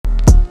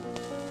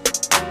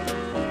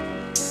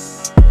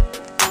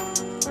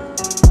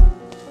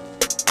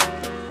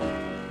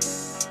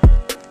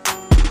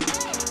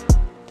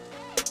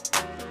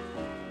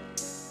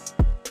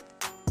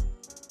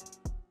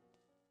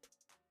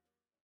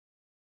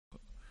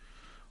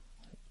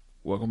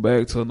Welcome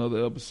back to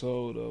another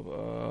episode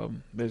of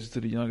Message to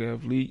the Young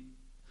Athlete.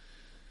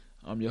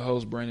 I'm your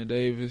host, Brandon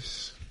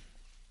Davis.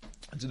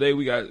 Today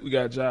we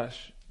got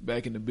Josh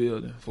back in the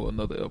building for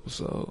another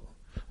episode.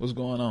 What's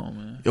going on,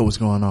 man? Yo, what's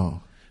going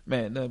on?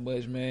 Man, nothing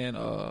much, man.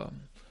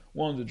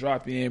 Wanted to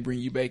drop in, bring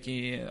you back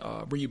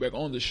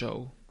on the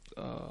show.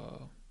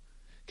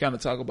 Kind of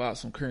talk about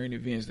some current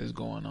events that's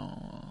going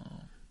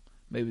on.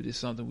 Maybe there's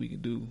something we can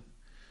do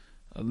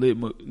a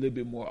little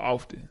bit more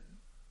often.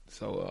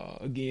 So,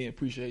 again,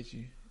 appreciate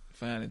you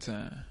finding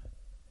time.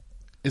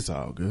 It's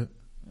all good.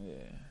 Yeah.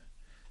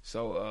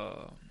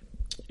 So,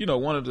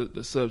 one of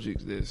the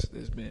subjects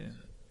that's been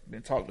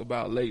talked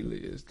about lately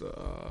is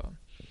the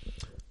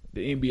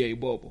NBA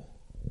bubble.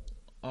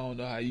 I don't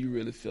know how you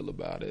really feel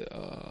about it.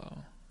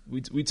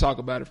 We talk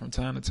about it from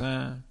time to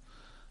time.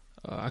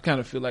 I kind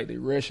of feel like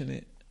they're rushing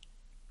it.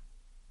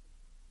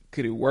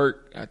 Could it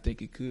work? I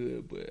think it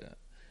could, but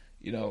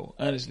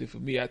honestly, for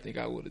me, I think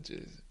I would have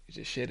just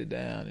shut it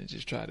down and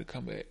just try to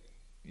come back,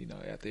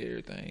 after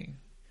everything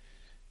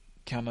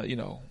kind of,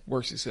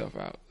 works itself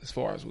out as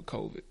far as with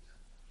COVID.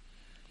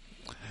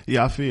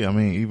 Yeah, I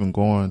mean, even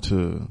going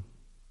to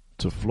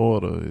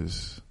Florida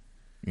is,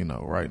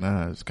 right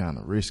now it's kind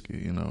of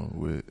risky,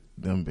 with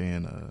them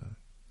being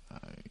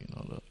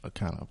a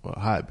kind of a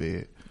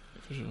hotbed.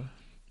 For sure.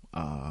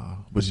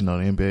 But the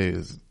NBA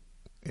is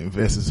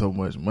investing so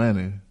much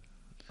money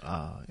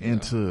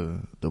into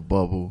the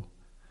bubble.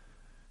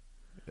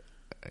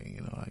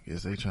 I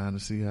guess they trying to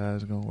see how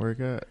it's gonna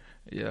work out.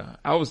 Yeah,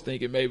 I was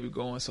thinking maybe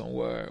going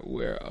somewhere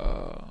where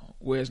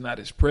it's not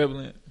as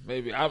prevalent.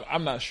 Maybe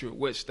I'm not sure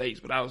what states,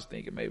 but I was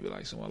thinking maybe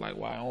like somewhere like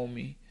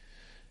Wyoming.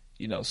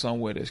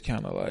 Somewhere that's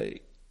kind of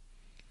like,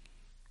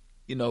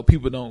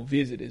 people don't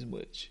visit as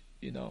much.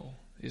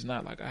 It's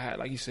not like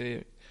like you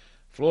said,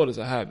 Florida's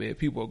a hotbed.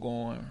 People are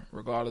going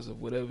regardless of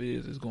whatever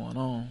it is going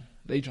on.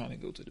 They trying to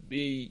go to the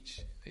beach.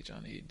 They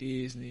trying to hit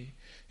Disney.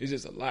 It's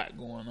just a lot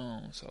going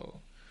on.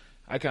 So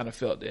I kind of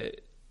felt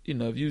that,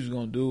 if you was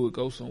going to do it,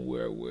 go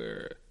somewhere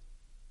where,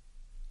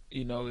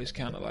 it's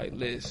kind of like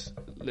less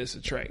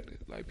attractive.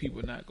 Like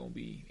people not going to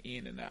be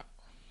in and out.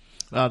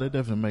 No, that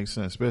definitely makes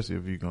sense, especially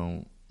if you're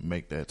going to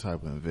make that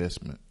type of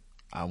investment.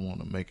 I want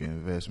to make an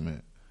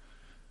investment,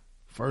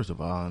 first of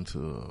all, into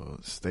a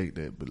state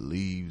that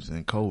believes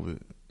in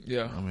COVID.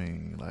 Yeah. I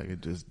mean, like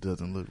it just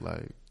doesn't look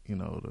like,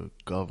 the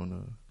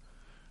governor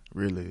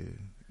really,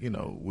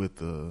 with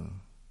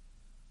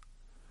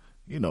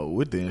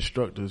the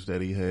instructors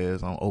that he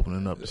has on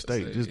opening up the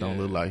state, it just don't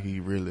look like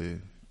he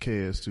really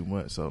cares too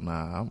much. So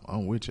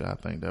I'm with you. I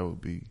think that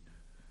would be,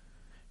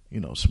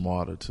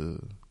 smarter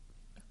to,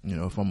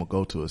 if I'm gonna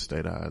go to a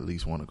state, I at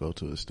least want to go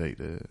to a state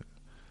that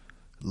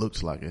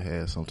looks like it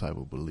has some type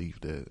of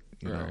belief that,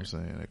 you know what I'm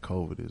saying, that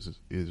COVID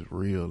is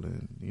real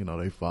and,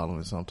 they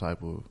following some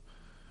type of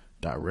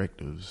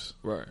directives,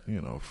 right?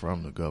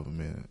 From the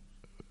government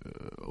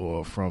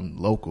or from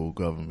local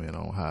government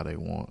on how they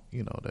want,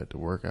 that to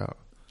work out.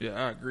 Yeah,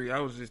 I agree. I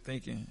was just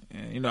thinking,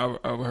 and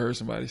I've heard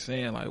somebody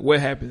saying like, what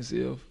happens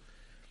if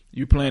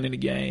you playing in the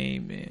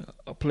game and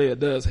a player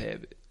does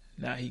have it?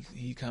 Now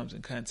he comes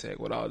in contact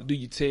with all. Do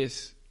you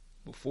test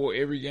before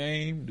every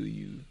game? Do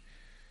you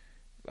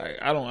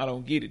I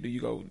don't get it. Do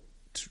you go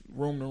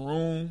room to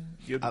room,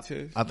 give the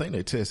test? I think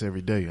they test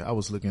every day. I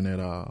was looking at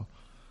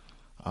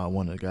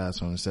one of the guys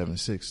from the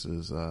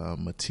 76ers,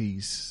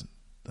 Matisse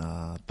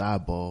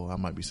Thybulle. I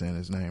might be saying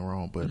his name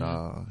wrong, but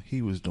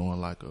he was doing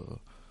like a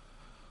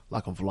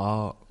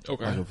vlog,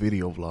 like a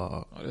video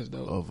vlog. Oh, that's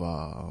dope. Of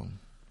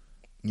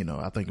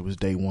I think it was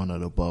day one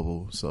of the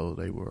bubble, so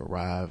they were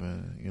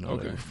arriving, they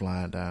were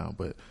flying down.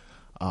 But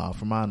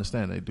from my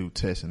understanding, they do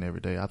testing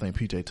every day. I think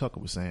PJ Tucker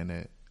was saying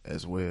that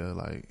as well.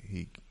 Like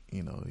he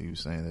was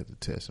saying that the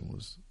testing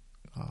was,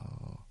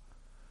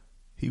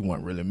 he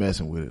wasn't really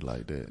messing with it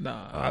like that.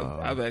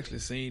 Nah, I've actually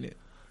seen it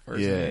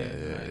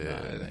firsthand.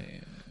 Yeah.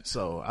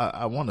 So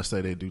I want to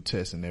say they do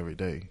testing every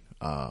day.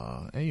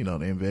 And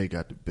the NBA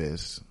got the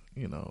best,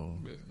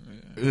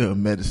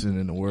 medicine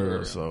in the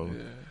world. So,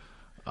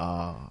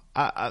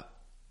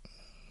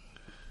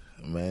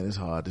 man, it's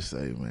hard to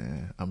say,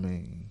 man. I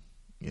mean,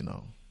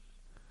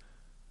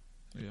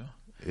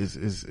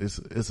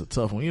 it's a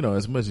tough one.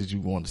 As much as you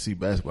want to see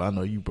basketball, I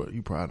know you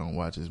probably don't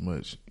watch as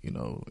much,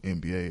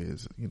 NBA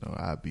as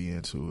I be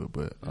into it,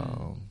 but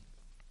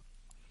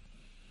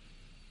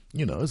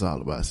it's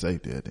all about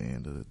safety at the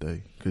end of the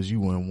day, because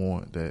you wouldn't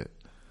want that,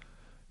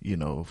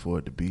 for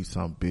it to be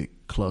some big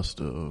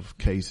cluster of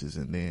cases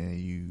and then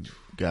you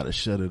got to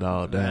shut it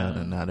all down,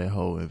 and now that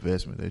whole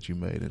investment that you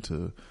made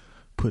into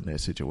putting that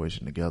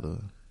situation together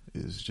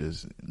is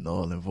just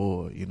null and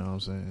void. You know what I'm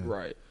saying?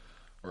 Right.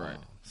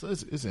 So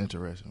it's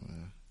interesting,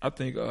 man. I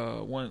think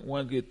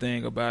one good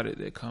thing about it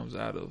that comes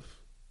out of,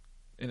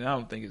 and I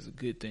don't think it's a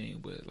good thing,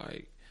 but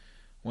like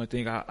one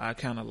thing I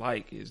kind of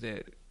like is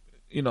that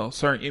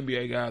certain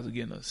NBA guys are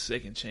getting a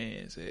second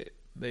chance at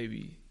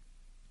maybe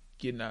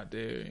getting out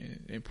there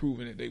and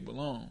proving that they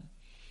belong.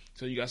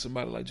 So you got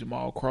somebody like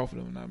Jamal Crawford,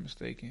 if I'm not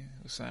mistaken,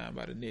 was signed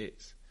by the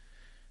Nets,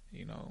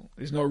 You know,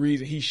 there's no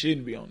reason he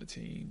shouldn't be on the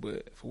team,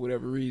 but for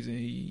whatever reason,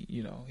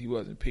 he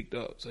wasn't picked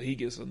up. So he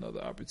gets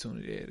another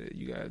opportunity at it.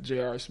 You got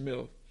J.R.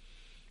 Smith,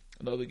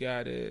 another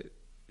guy that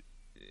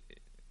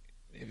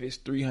if it's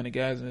 300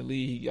 guys in the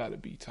league, he got to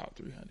be top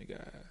 300 guys.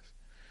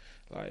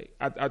 Like,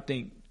 I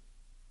think,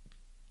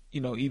 you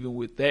know, even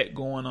with that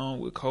going on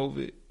with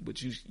COVID,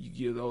 but you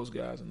give those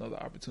guys another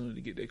opportunity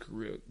to get their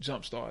career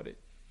jump started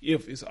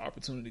if it's an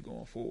opportunity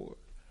going forward.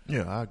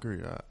 Yeah, I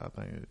agree. I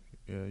think,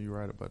 you're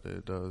right about that.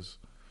 It does,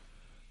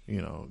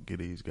 you know, get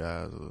these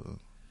guys,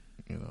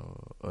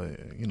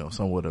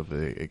 somewhat of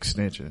an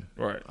extension,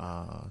 right?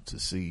 To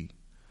see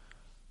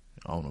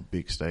on a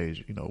big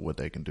stage, you know, what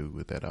they can do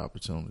with that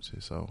opportunity.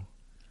 So,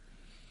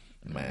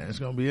 man, it's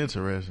gonna be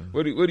interesting.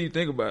 What do you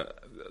think about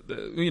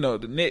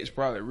the Nets?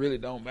 Probably really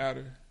don't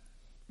matter,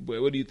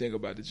 but what do you think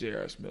about the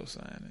J.R. Smith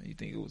signing? You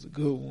think it was a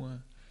good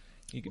one?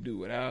 You could do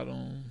without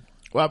him.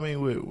 Well, I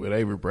mean, with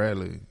Avery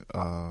Bradley,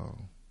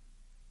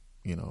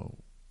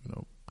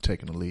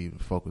 taking the lead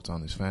and focus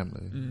on his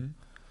family. Mm-hmm.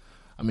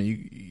 I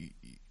mean, you,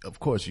 of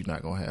course, you're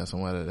not gonna have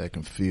somebody that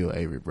can fill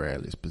Avery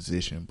Bradley's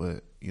position,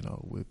 but you know,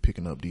 with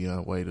picking up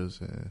Dion Waiters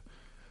and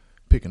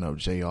picking up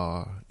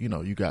JR, you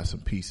know, you got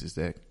some pieces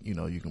that you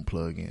know you can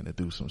plug in to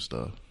do some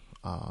stuff.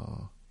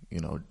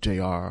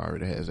 JR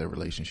already has that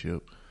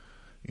relationship,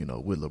 you know,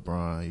 with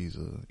LeBron. He's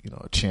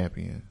a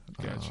champion.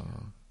 Gotcha.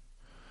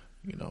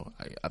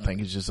 I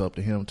think it's just up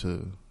to him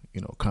to, you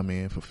know, come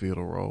in, fulfill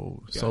the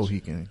role, Gotcha. so he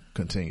can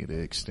continue to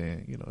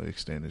extend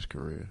his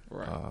career.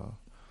 Right.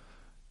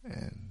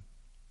 And,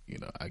 you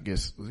know, I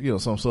guess, you know,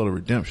 some sort of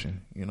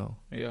redemption, you know.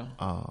 Yeah.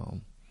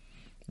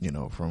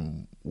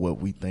 From what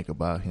we think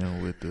about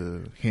him with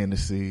the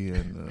Hennessy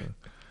and,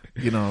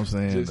 you know what I'm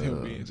saying? Just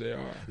him being JR.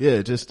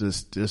 Yeah, just the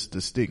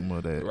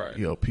stigma that, right.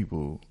 you know,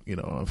 people, you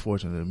know,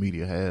 unfortunately the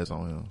media has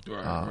on him.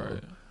 Right.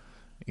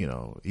 You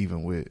know,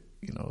 even with,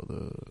 you know,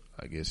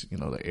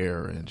 the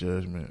error in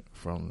judgment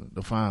from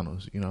the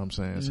finals, you know what I'm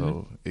saying? Mm-hmm.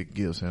 So it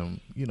gives him,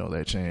 you know,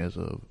 that chance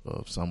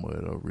of somewhat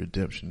of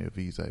redemption if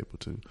he's able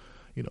to,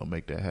 you know,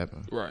 make that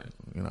happen. Right.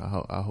 You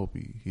know, I hope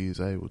he is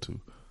able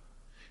to.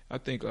 I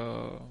think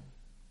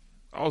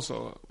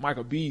also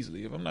Michael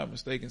Beasley, if I'm not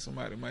mistaken,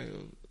 somebody might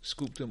have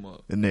scooped him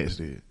up. The Nets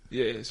did.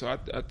 Yeah, so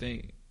I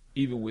think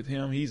even with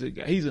him, he's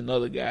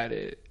another guy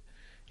that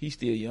he's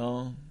still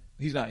young.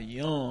 He's not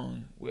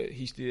young, but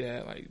he still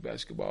had like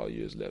basketball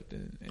years left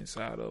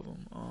inside of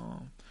him.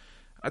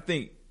 I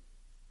think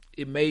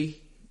it may,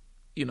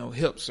 you know,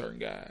 help certain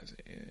guys.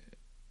 And,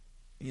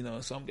 you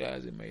know, some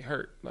guys it may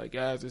hurt. Like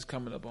guys that's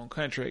coming up on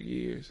contract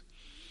years,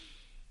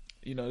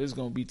 you know, this is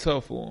gonna be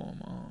tough for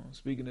them.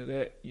 Speaking of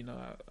that, you know,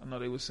 I know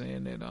they were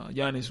saying that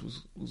Giannis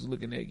was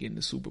looking at getting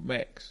the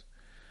Supermax.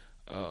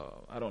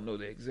 I don't know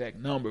the exact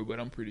number, but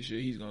I'm pretty sure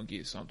he's gonna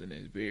get something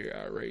that's very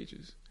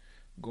outrageous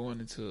going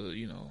into,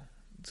 you know,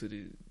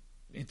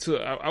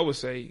 I would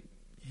say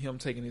him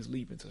taking his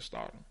leap into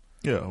stardom.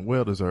 Yeah,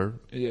 well deserved.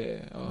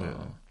 Yeah.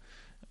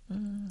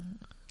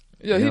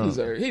 He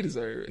deserved. He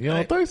deserved. You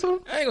don't think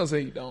so? I ain't gonna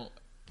say he don't.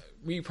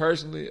 Me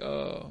personally,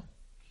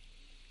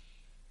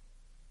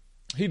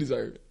 he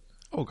deserved it.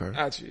 Okay.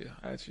 I chill.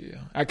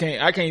 I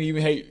can't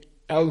even hate.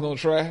 I was gonna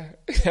try.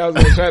 I was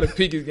gonna try to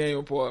pick his game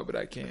apart, but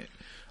I can't.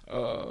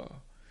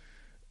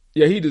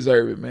 Yeah, he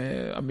deserved it,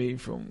 man. I mean,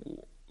 from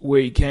where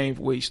he came,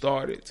 from where he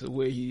started to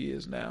where he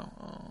is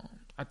now,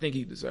 I think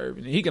he deserved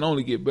it. And he can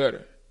only get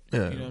better.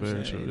 Yeah, you know what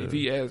I'm saying? True, if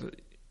he has, and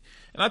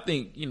I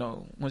think, you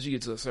know, once you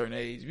get to a certain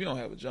age, if you don't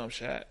have a jump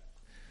shot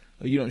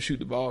or you don't shoot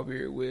the ball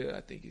very well,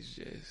 I think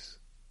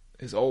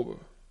it's over.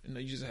 You know,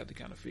 you just have to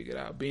kind of figure it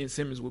out. Ben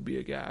Simmons would be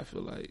a guy, I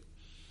feel like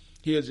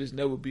he'll just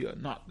never be a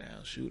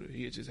knockdown shooter.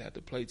 He'll just have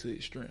to play to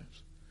his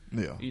strengths.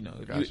 Yeah, you know,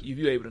 if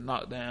you're able to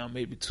knock down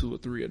maybe 2 or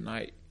 3 a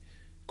night,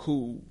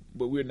 cool.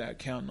 But we're not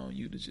counting on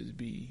you to just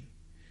be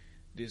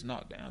this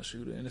knockdown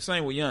shooter. And the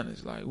same with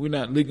Giannis. Like, we're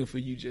not looking for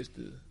you just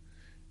to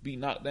be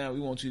knocked down. We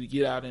want you to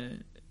get out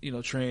and, you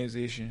know,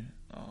 transition,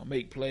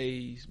 make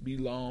plays, be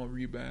long,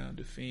 rebound,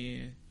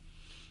 defend.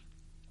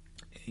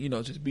 You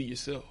know, just be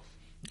yourself.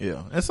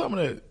 Yeah, and some of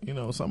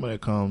that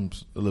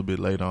comes a little bit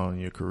later on in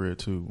your career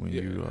too, when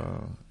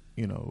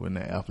you know, in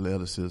the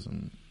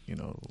athleticism, you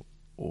know,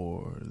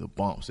 or the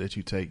bumps that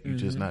you take, you're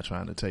just not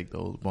trying to take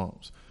those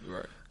bumps.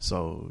 Right.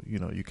 So, you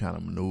know, you kind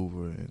of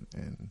maneuver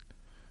and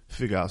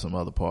figure out some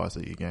other parts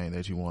of your game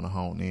that you want to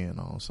hone in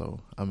on.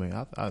 So, I mean,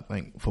 I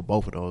think for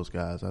both of those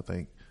guys, I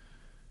think,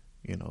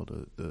 you know,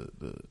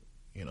 the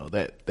you know,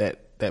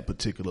 that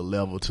particular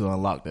level, to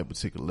unlock that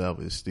particular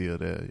level is still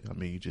there. I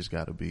mean, you just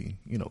got to be,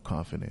 you know,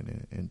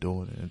 confident in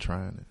doing it and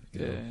trying it.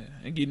 Yeah, know?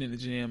 And getting in the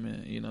gym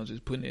and, you know,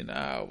 just putting in the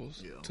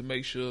hours to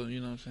make sure,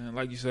 you know what I'm saying?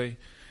 Like you say,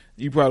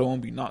 you probably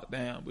won't be knocked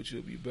down, but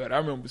you'll be better. I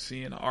remember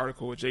seeing an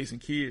article where Jason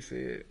Kidd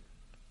said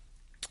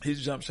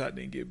his jump shot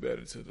didn't get better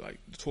until like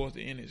towards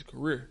the end of his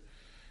career.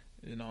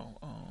 You know,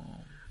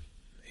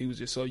 he was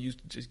just so used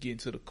to just getting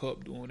to the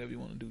cup, doing whatever you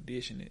want to do,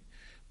 dishing it.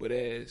 But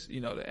as,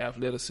 you know, the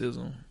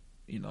athleticism,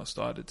 you know,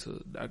 started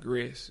to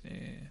digress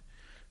and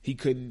he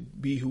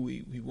couldn't be who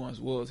he once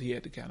was, he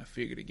had to kind of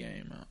figure the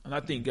game out. And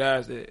I think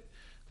guys that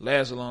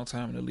last a long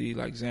time in the league,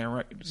 like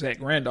Zach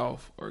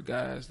Randolph, are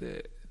guys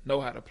that know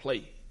how to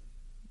play,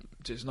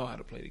 just know how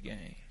to play the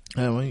game.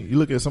 I mean, you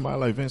look at somebody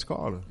like Vince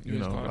Carter.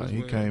 Vince Carter like as he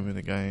well. came in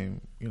the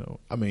game.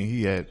 I mean,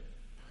 he had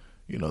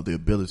the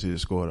ability to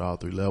score at all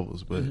three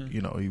levels, but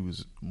he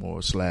was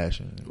more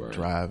slashing, and Right.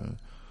 driving,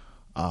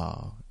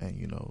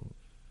 and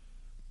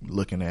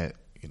looking at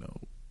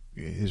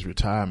his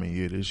retirement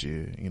year this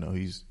year.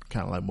 He's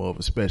kind of like more of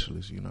a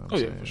specialist. You know what I'm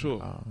saying? For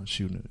sure.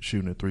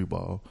 Shooting a three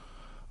ball,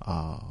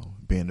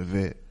 being a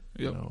vet.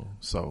 Yep.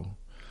 So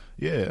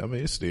yeah, I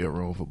mean, it's still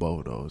room for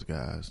both of those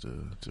guys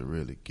to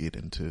really get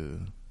into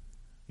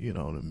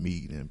the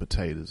meat and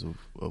potatoes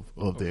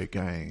of their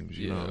games.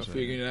 You know what I'm saying?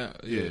 Figuring it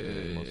out.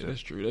 Yeah,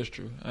 that's true. That's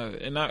true.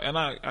 And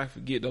I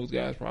forget those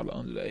guys probably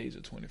under the age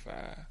of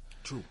 25.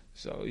 True.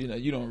 So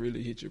you don't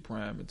really hit your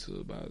prime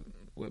until about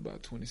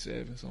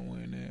 27,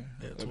 somewhere in there.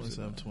 Yeah,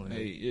 27,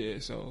 28. Yeah,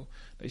 so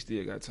they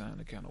still got time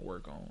to kind of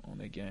work on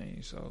their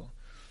game. So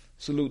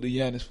salute to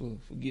Giannis for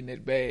getting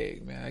that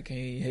bag, man. I can't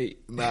even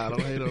hate. Nah,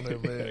 don't hate on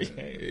that, man. I can't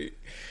hate.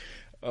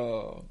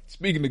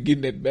 Speaking of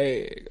getting that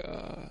bag,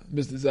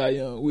 Mr.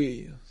 Zion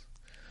Williams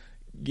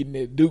getting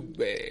that Duke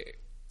bag.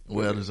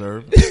 Well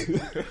deserved.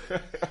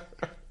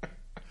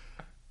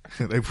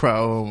 They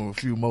probably owe him a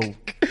few more.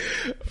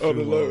 On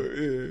the low,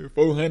 yeah,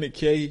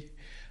 $400K.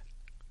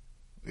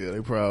 Yeah,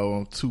 they probably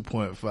on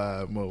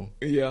 2.5 more.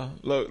 Yeah,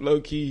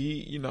 low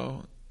key. He,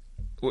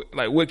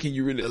 what can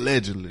you really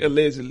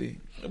allegedly?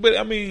 But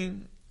I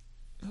mean,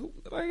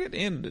 like at the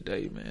end of the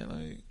day, man,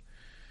 like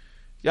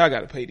y'all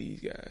got to pay these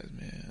guys,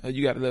 man. Like,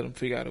 you got to let them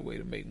figure out a way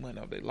to make money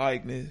off their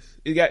likeness.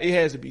 It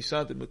has to be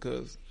something,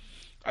 because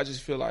I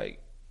just feel like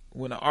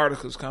when the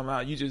articles come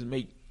out, you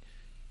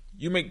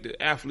make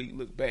the athlete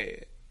look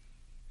bad,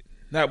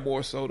 not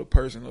more so the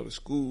person or the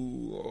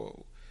school.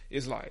 Or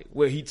it's like,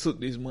 well, he took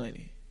this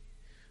money.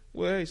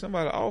 Well, hey,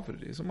 somebody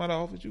offered it. Somebody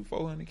offered you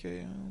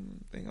 $400K. I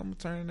don't think I'm gonna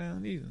turn it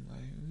down either.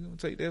 Like, we're gonna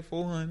take that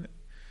 $400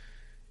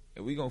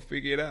 and we're gonna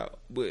figure it out.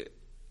 But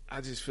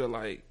I just feel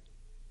like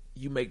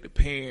you make the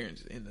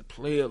parents and the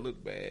player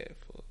look bad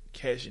for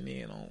cashing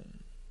in on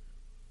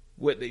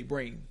what they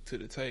bring to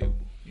the table.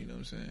 You know what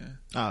I'm saying?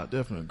 I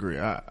definitely agree.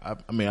 I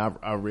mean,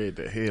 I read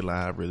the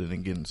headline. I really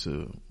didn't get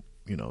into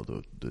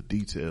the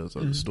details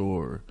of the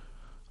story.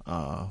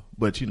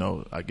 But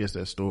I guess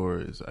that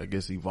story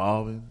is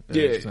evolving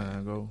as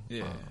time go.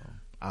 Yeah.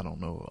 I don't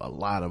know a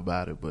lot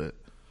about it, but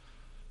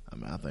I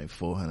mean, I think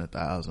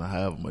 400,000,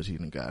 however much he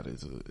done got,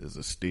 is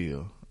a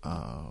steal.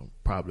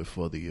 Probably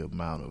for the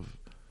amount of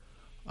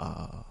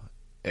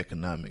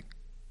economic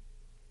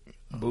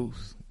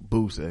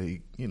boost that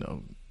he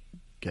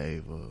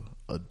gave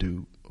a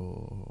Duke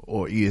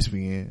or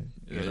ESPN,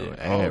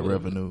 ad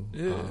revenue,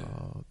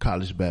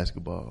 college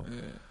basketball.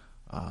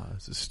 Yeah.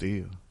 It's a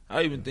steal.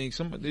 I even think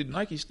did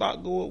Nike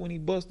stock go up when he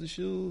busted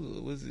shoes,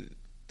 or was it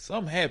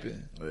something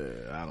happened?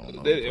 Yeah, I don't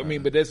know.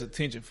 But that's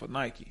attention for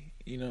Nike.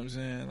 You know what I'm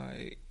saying?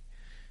 Like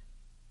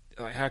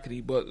how could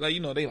he bust? Like,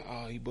 they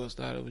he bust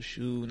out of a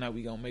shoe. Now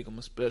we gonna make him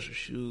a special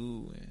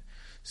shoe, and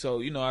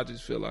so I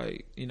just feel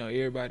like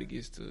everybody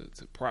gets to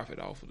profit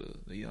off of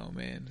the young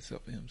man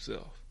except for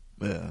himself.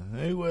 Yeah,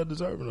 he well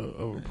deserving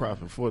of a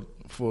profit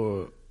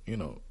for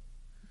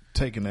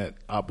taking that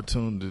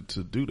opportunity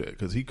to do that,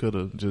 because he could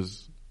have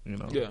just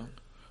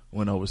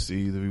went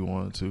overseas if he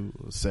wanted to,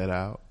 or sat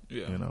out.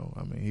 Yeah.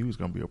 I mean, he was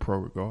going to be a pro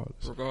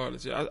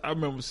regardless. Yeah. I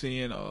remember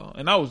seeing,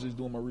 and I was just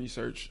doing my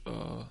research,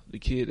 the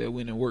kid that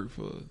went and worked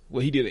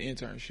he did an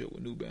internship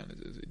with New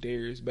Balance. Is it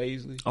Darius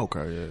Baisley?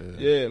 Okay, yeah.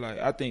 Yeah, like,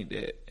 I think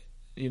that,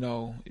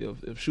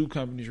 if shoe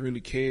companies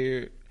really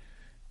cared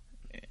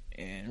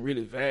and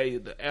really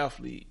valued the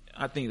athlete,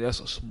 I think that's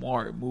a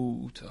smart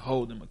move to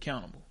hold them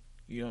accountable.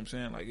 You know what I'm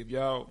saying? Like, if you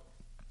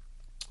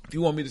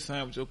want me to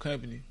sign with your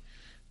company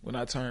when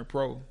I turn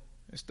pro,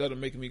 instead of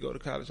making me go to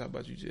college, how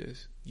about you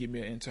just give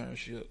me an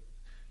internship,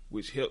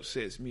 which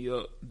sets me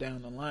up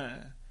down the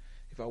line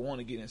if I want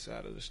to get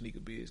inside of the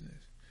sneaker business.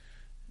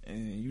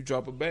 And you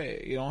drop a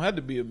bag. It don't have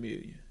to be $1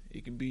 million.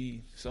 It can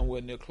be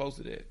somewhere near close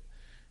to that.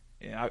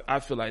 And I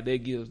feel like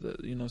that gives the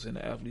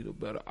athlete a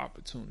better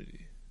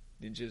opportunity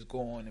than just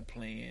going and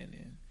playing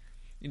and,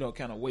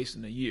 kind of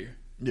wasting a year.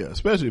 Yeah,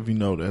 especially if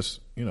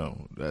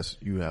that's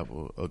you have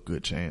a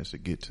good chance to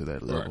get to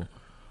that level.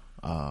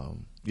 Right.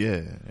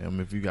 Yeah, I mean,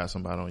 if you got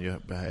somebody on your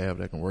behalf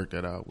that can work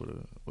that out with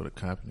a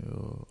company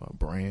or a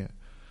brand,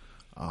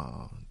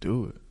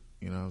 do it.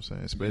 You know what I'm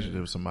saying? Especially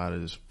if somebody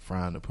is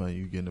frowned upon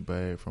you getting a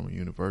bag from a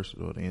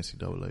university, or the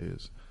NCAA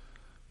is,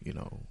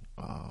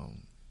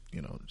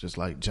 just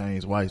like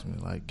James Wiseman,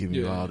 like giving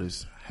you all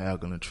this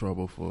haggling and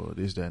trouble for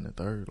this, that, and the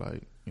third.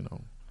 Like,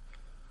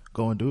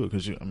 go and do it,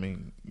 because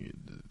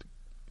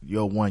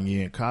your 1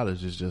 year in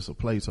college is just a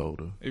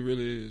placeholder. It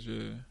really is,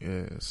 yeah.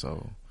 Yeah,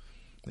 so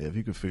if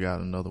you could figure out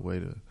another way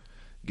to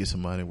get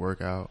some money,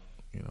 work out,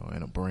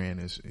 and a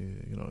brand is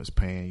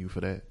paying you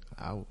for that,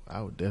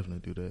 I would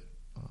definitely do that.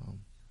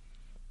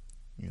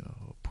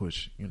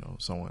 Push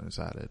someone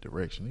inside that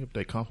direction if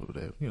they're comfortable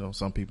with that.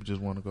 Some people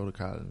just want to go to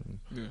college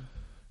and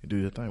You do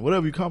your thing,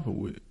 whatever you comfortable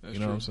with. That's you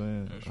know true. what I'm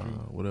saying? That's true.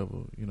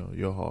 Whatever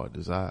your heart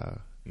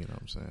desire. You know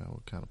what I'm saying? I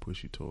would kind of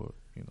push you toward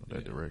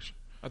that direction.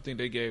 I think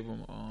they gave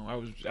him. I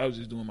was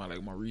just doing my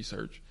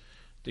research.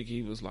 I think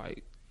he was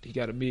like he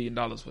got $1 million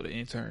for the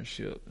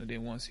internship, and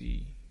then once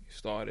he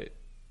started,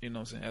 you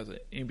know what I'm saying, as an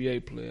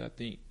NBA player, I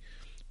think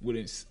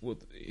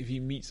if he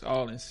meets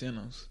all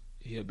incentives,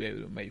 he'll be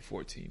able to make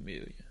 $14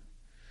 million.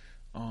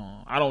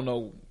 I don't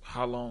know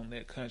how long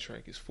that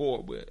contract is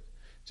for, but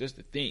just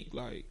to think,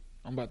 like,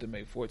 I'm about to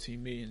make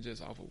 $14 million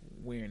just off of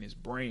wearing this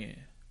brand.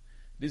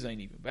 This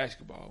ain't even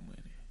basketball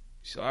money.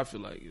 So I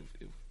feel like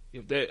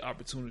if that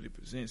opportunity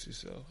presents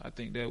itself, I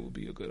think that would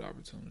be a good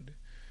opportunity.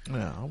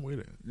 Yeah, I'm with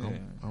it. Yeah.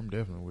 I'm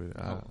definitely with it.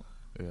 I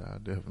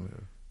definitely.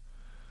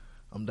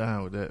 I'm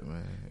down with that,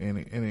 man.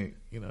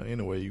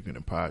 Any way you can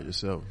empower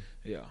yourself.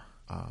 Yeah.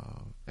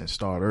 And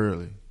start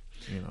early.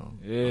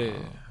 Yeah.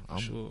 I'm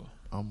sure.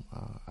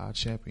 I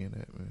champion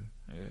that, man.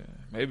 Yeah.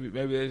 Maybe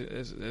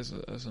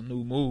that's a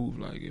new move.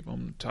 Like if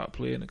I'm the top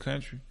player in the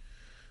country,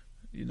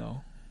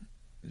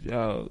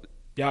 y'all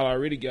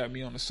already got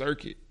me on the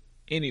circuit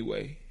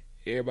anyway.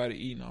 Everybody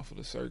eating off of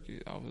the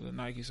circuit, off of the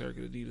Nike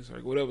circuit, Adidas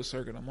circuit, whatever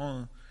circuit I'm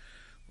on.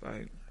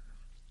 Like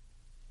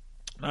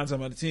 9 times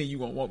out of 10, you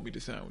gonna want me to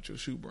sign with your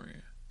shoe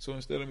brand. So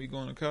instead of me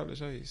going to college,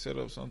 hey, set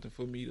up something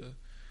for me to,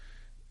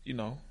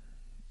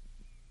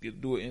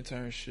 do an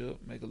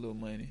internship, make a little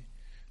money,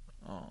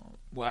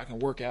 where I can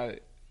work out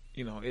at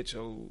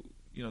your,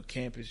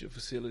 campus, your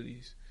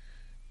facilities,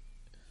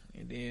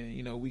 and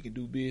then we can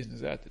do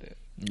business after that.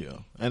 Yeah,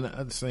 and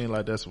it seems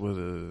like that's where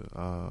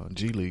the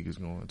G League is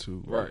going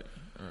to. Right.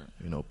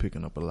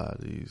 Picking up a lot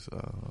of these,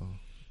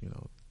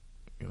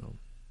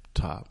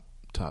 top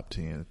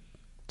 10,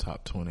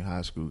 top 20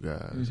 high school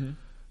guys,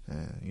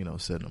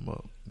 and setting them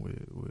up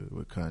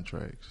with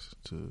contracts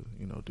to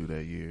do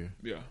that year.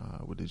 Yeah.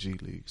 With the G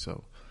League.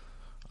 So,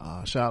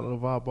 shout out to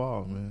LeVar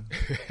Ball, man.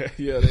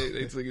 Yeah,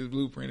 they took his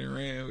blueprint and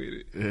ran with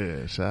it.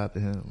 Yeah, shout out to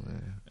him,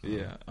 man.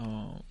 Yeah.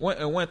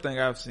 One thing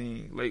I've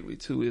seen lately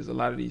too is a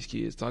lot of these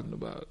kids talking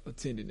about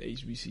attending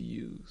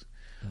HBCUs.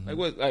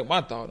 Mm-hmm.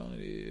 My thought on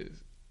it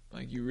is,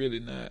 like, you're really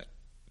not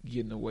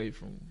getting away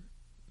from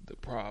the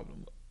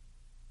problem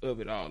of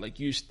it all.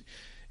 Like you're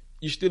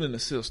still in the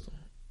system.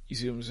 You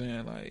see what I'm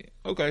saying? Like,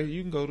 okay,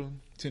 you can go to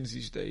Tennessee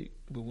State,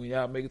 but when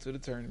y'all make it to the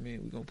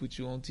tournament, we're gonna put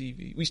you on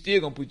TV. We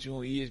still gonna put you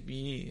on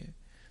ESPN.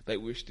 Like,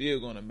 we're still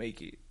gonna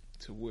make it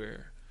to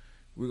where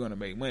we're gonna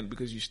make money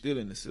because you're still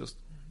in the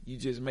system. You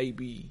just may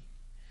be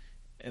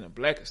in a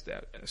black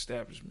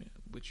establishment,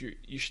 but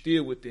you're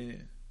still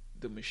within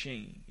the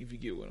machine. If you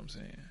get what I'm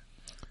saying.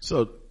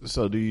 So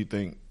do you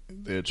think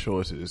their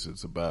choice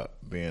it's about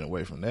being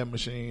away from that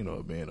machine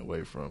or being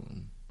away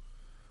from,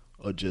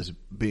 or just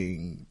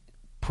being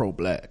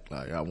pro-black?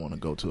 Like, I want to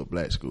go to a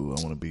black school.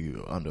 I want to be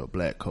under a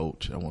black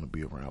coach. I want to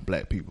be around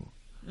black people.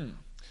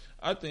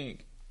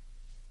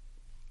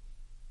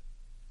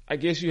 I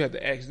guess you have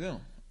to ask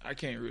them. I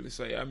can't really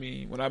say. I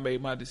mean, when I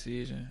made my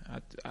decision,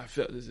 I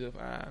felt as if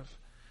I'm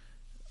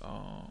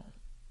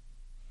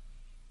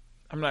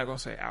not going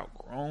to say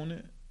outgrown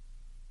it,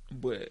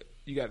 but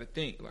you got to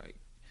think, like,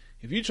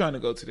 if you're trying to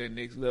go to that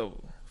next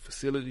level,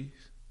 facilities,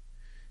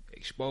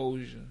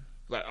 exposure,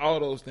 like, all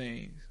those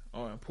things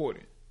are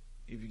important,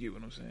 if you get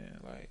what I'm saying.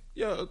 Like,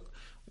 yeah,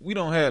 we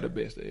don't have the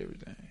best of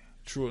everything,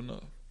 true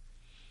enough.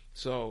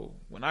 So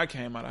when I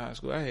came out of high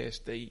school, I had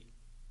state,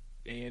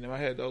 and if I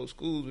had those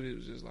schools, it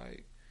was just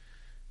like,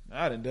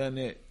 I done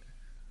that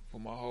for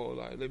my whole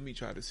life. Let me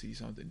try to see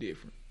something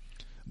different.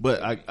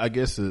 But I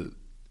guess the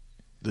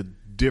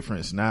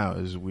difference now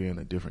is we're in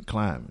a different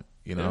climate.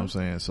 You know what I'm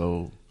saying?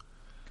 So,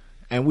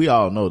 and we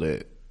all know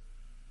that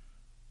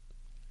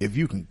if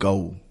you can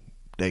go,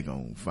 they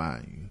gonna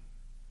find you.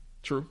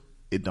 True.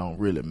 It don't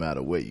really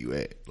matter where you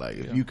at. Like,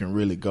 if you can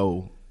really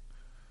go,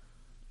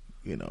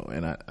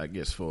 and I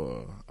guess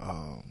for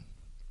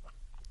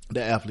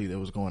the athlete that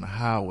was going to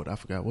Howard, I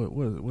forgot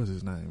what's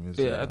his name.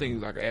 I think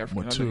he's like an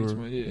African. Mature,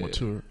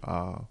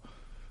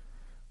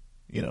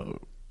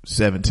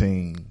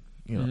 17,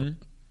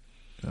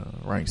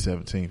 ranked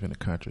 17th in the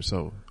country.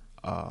 So,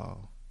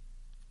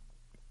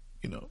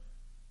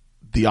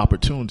 the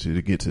opportunity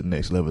to get to the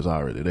next level is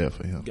already there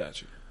for him.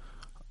 Gotcha.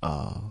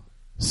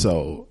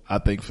 So I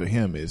think for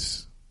him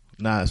it's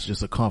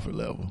just a comfort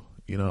level.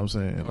 You know what I'm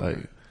saying? Okay.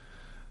 Like,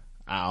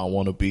 I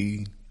want to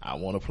play. I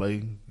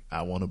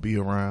want to be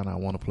around. I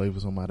want to play for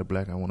somebody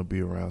black. I want to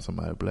be around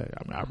somebody black.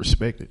 I mean, I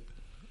respect it.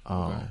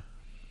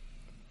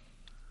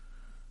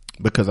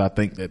 Because I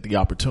think that the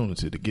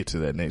opportunity to get to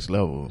that next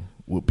level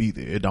will be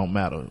there. It don't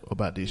matter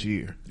about this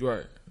year.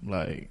 Right.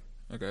 Like,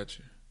 I got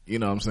you. You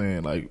know what I'm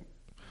saying? Like,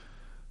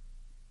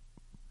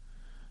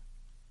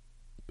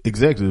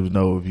 executives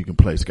know if you can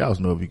play. Scouts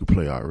know if you can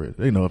play already.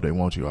 They know if they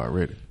want you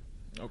already.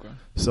 Okay.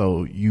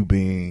 So you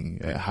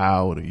being at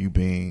Howard or you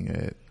being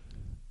at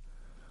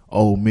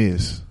Ole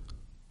Miss,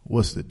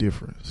 what's the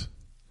difference?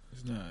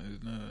 It's not.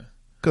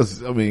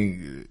 Because, I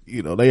mean,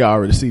 they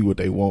already see what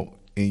they want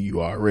in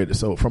you already.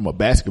 So from a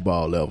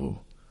basketball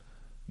level,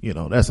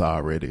 that's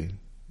already,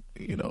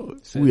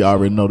 we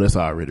already know that's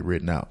already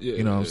written out. Yeah,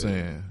 you know what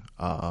I'm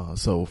saying?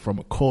 So from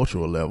a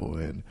cultural level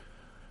and,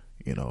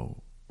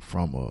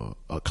 from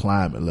a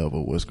climate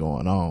level, what's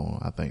going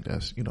on, I think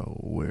that's,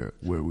 where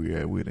we're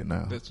at with it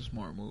now. That's a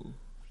smart move.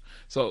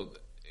 So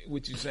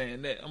with you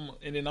saying that, I'm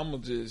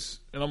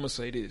gonna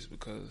say this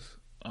because,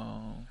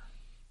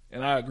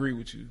 and I agree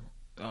with you,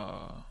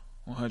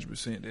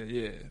 100%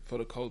 that for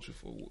the culture,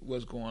 for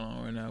what's going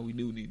on right now, we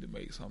do need to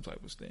make some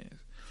type of stance.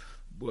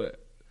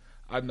 But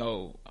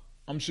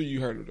I'm sure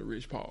you heard of the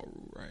Rich Paul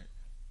rule, right?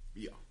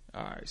 Yeah.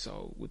 All right.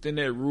 So within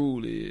that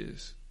rule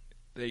is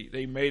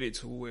they made it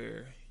to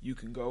where you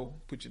can go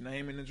put your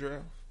name in the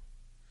draft,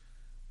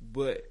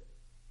 but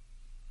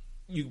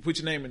you can put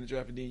your name in the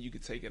draft and then you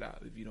can take it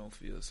out if you don't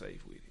feel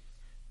safe with it.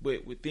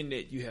 But within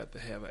that, you have to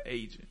have an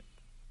agent.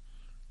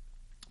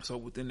 So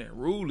within that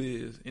rule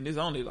is, and there's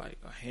only like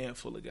a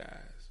handful of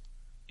guys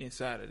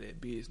inside of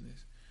that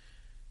business,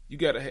 you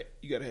gotta have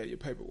your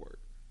paperwork.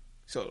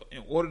 So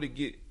in order to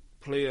get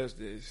players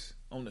that's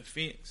on the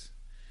fence,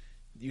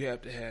 you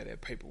have to have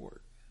that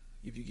paperwork.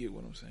 If you get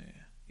what I'm saying,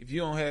 if you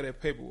don't have that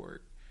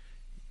paperwork,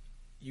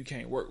 you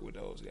can't work with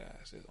those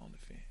guys that's on the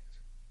fence.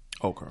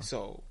 Okay.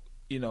 So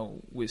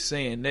with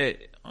saying that,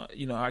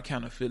 I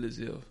kind of feel as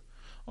if,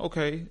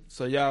 okay,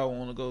 so y'all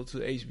want to go to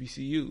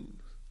HBCUs.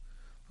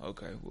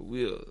 Okay, well,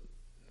 we'll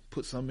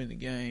put something in the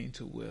game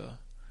to where,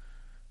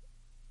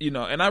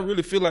 and I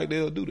really feel like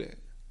they'll do that.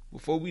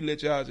 Before we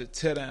let y'all just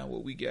tear down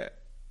what we got,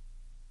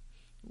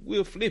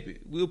 we'll flip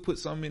it. We'll put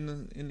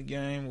something in the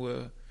game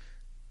where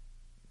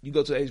you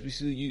go to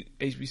HBCU,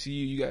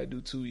 you got to do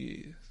 2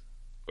 years.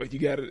 Or you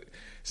got to,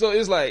 so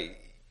it's like,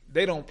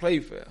 they don't play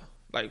fair.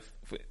 Like,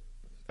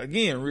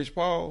 again, Rich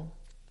Paul,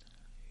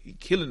 he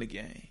killing the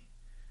game.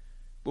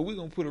 But we're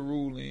going to put a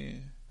rule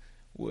in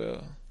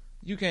where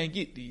you can't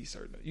get this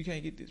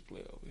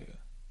player over here.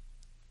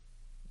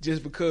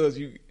 Just because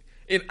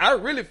and I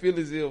really feel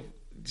as if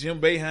Jim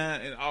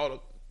Boeheim and all the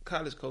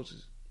college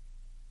coaches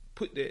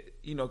put that,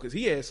 because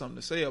he had something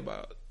to say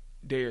about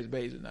Darius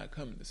Bazley not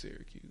coming to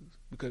Syracuse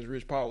because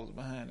Rich Paul was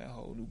behind that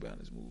whole New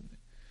Balance movement.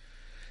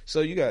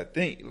 So you got to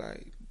think,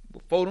 like,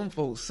 before them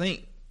folks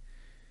sink,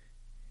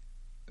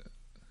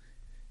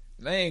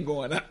 they ain't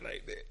going out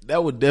like that.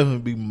 That would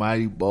definitely be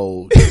mighty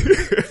bold.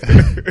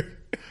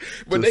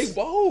 But they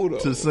bold, though.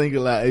 To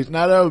single out.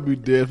 Now, that would be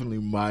definitely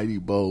mighty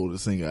bold to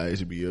single out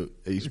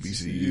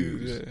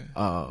HBCUs.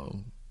 Yeah.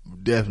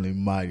 Definitely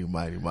mighty,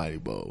 mighty, mighty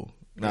bold.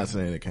 Not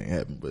saying it can't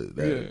happen, but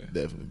that would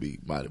definitely be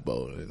mighty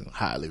bold and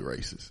highly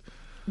racist.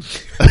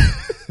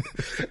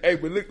 Hey,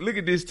 but look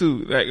at this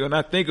too. Like, when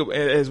I think of,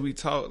 as we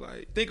talk,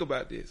 like, think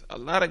about this. A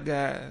lot of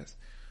guys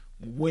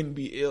wouldn't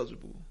be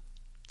eligible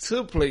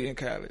to play in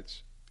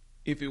college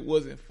if it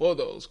wasn't for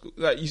those schools.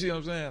 Like, you see what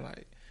I'm saying?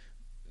 Like,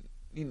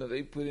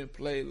 they put in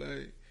play,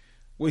 like,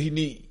 what he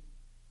need.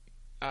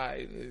 All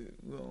right,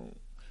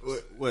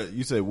 what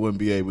you said wouldn't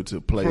be able to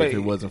play if it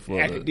wasn't for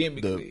the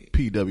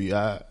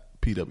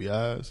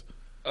PWIs?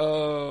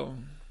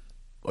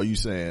 Are you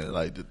saying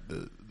like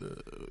the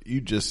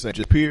you just said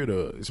just period,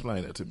 or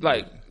explain that to me?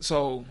 Like,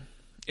 so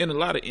in a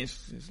lot of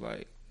instances,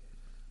 like,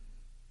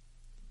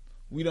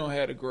 we don't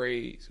have the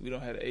grades, we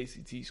don't have the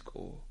ACT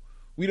score,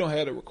 we don't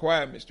have the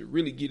requirements to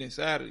really get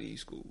inside of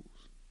these schools,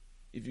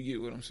 if you get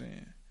what I'm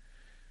saying.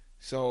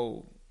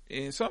 So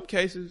in some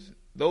cases,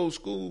 those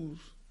schools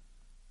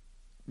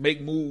make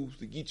moves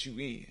to get you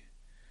in.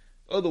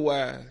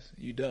 Otherwise,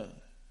 you done.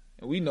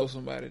 And we know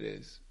somebody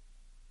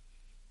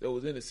that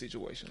was in a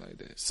situation like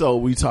that. So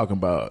we talking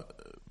about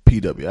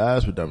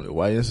PWIs, predominantly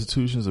white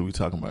institutions, or we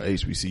talking about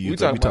HBCUs? We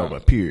talking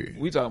about period?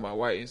 We talking about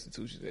white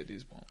institutions at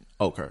this point.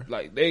 Okay.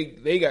 Like,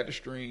 they got the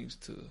strings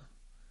to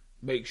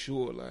make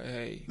sure, like,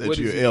 hey, that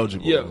you're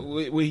eligible. Yeah,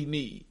 what he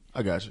need.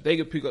 I got you. They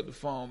can pick up the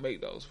phone,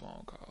 make those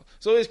phone calls.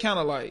 So it's kind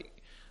of like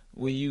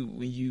when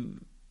you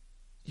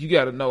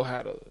got to know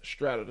how to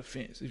straddle the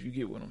fence, if you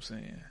get what I'm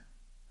saying.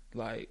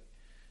 Like,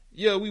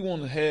 yeah, we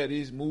want to have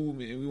this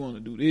movement and we want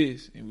to do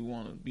this and we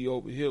want to be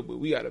over here, but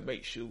we got to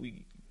make sure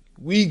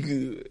we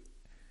good.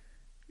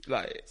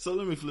 Like, so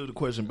let me flip the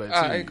question back to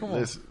you. Right, come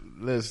on.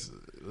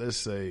 Let's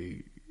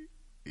say,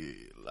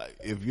 like,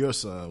 if your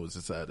son was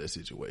inside that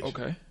situation,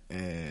 okay,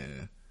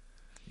 and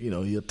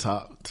you're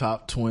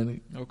top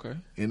 20, okay,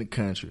 in the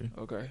country,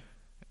 okay,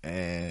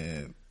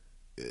 and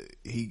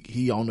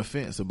he on the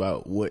fence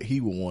about what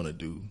he would want to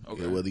do,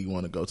 okay, whether he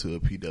want to go to a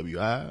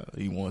PWI,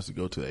 he wants to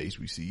go to a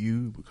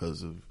HBCU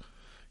because of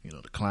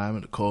the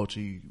climate, the culture.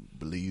 He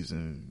believes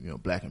in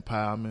black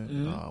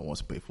empowerment.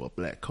 Wants to pay for a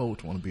black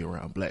coach. Want to be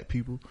around black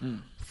people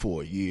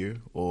for a year.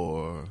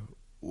 Or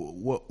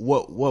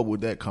what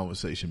would that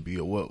conversation be?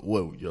 Or what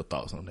were your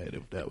thoughts on that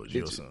if that was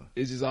your son?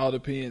 It just all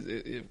depends.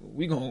 If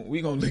we gonna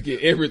look at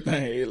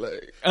everything.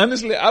 Like,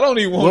 honestly, I don't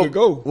even want to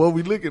go. What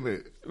we looking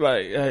at?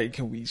 Like, hey,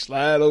 can we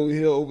slide over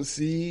here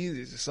overseas?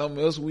 Is there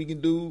something else we can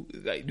do?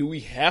 Like, do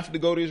we have to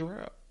go this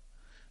route?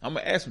 I'm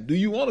gonna ask him, do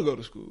you want to go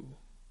to school?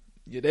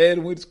 Your dad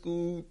went to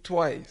school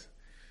twice,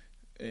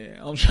 and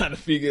I'm trying to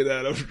figure it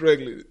out. I'm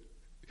struggling.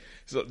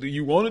 So, do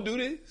you want to do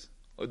this,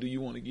 or do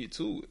you want to get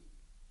to it?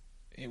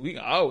 and we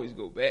can always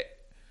go back.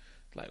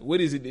 Like,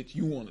 what is it that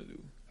you want to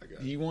do?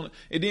 You want to,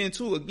 and then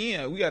too,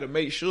 again, we got to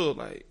make sure,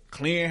 like,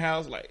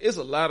 clearinghouse, like, it's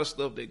a lot of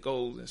stuff that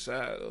goes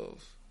inside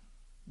of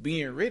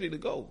being ready to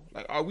go.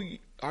 Like,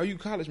 are you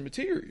college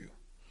material?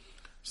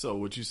 So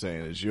what you're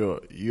saying is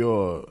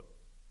your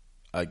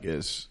I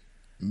guess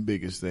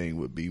biggest thing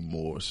would be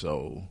more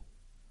so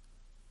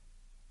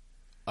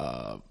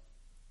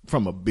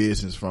from a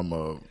business, from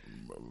a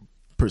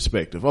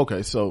perspective.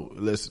 Okay, so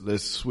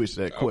let's switch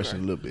that question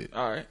a little bit.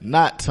 All right.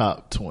 Not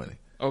top 20.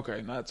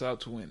 Okay, not top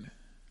 20.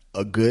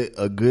 A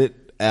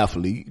good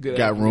athlete,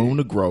 got room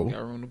to grow.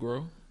 Got room to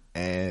grow.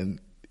 And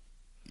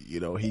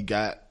he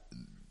got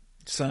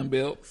sun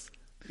belts.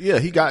 Yeah,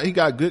 he got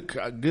good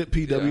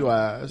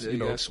PWIs. Yeah, he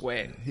got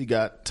swag. He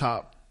got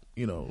top,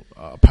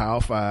 Power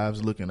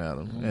Fives looking at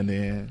him, and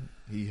then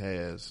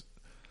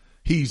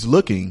he's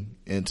looking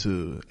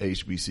into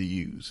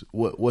HBCUs.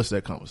 What's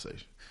that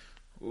conversation?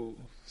 Ooh,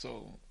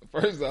 so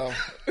first off,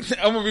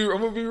 I'm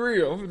gonna be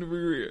real.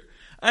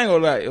 I ain't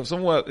gonna lie. If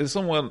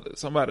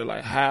somebody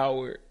like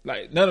Howard,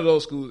 like none of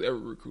those schools ever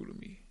recruited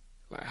me.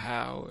 Like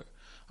Howard,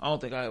 I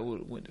don't think I would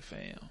have went to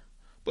FAM.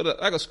 But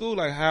like a school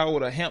like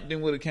Howard or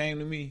Hampton would have came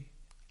to me,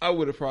 I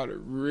would have probably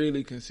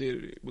really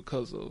considered it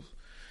because of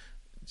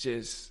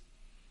just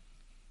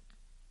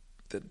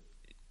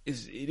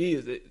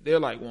they're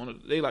like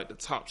they like the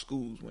top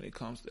schools when it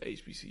comes to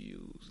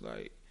HBCUs.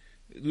 Like,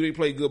 do they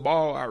play good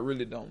ball? I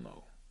really don't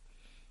know,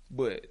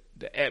 but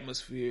the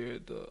atmosphere,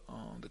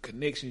 the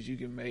connections you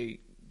can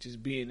make,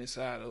 just being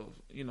inside of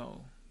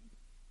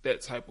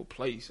that type of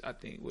place, I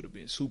think would have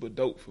been super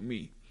dope for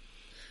me.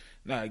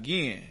 Now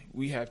again,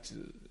 we have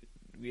to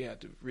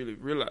really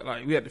realize,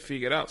 like, we have to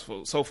figure it out.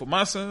 So for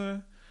my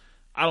son,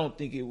 I don't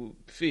think it would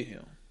fit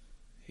him.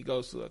 He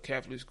goes to a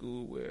Catholic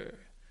school where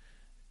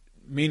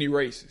many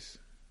races.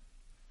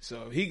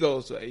 So if he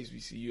goes to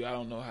HBCU, I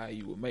don't know how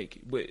he would make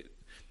it. But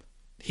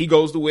he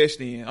goes to West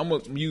End. I'm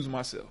going to use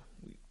myself.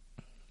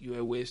 You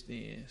at West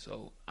End,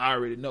 so I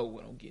already know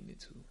what I'm getting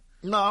into.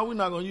 No, we're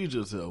not going to use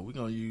yourself. We're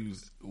going to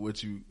use we're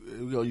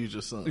going to use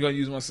your son. We're going to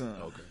use my son.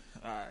 Okay.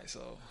 All right,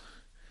 so.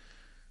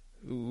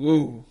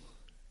 Ooh.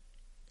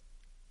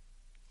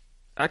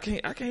 I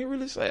can't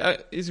really say.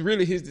 It's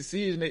really his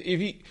decision.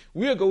 If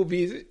we'll go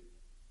visit,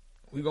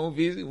 we're gonna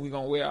visit. We're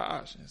gonna weigh our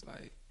options.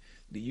 Like,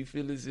 do you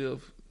feel as if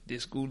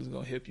this school is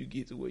gonna help you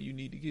get to where you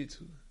need to get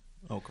to?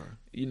 Okay.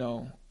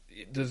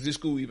 Does this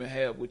school even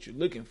have what you're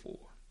looking for?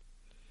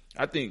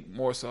 I think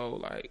more so,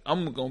 like,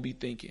 I'm gonna be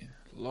thinking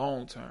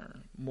long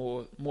term,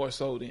 more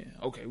so than,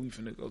 okay, we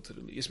finna go to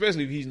the league.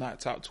 Especially if he's not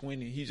top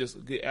 20, he's just a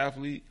good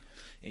athlete,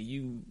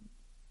 and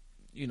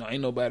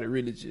ain't nobody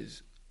really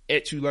just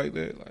at you like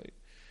that. Like,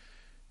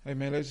 hey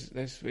man,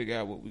 let's figure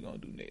out what we're gonna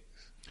do next.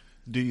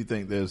 Do you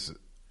think there's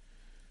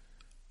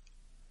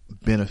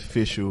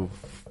beneficial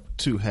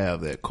to have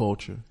that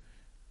culture?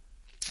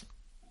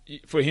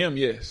 For him,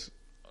 yes,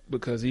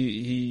 because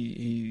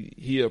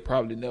he'll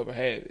probably never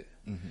have it.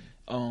 Mm-hmm.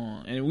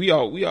 And we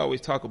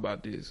always talk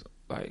about this.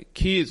 Like,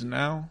 kids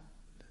now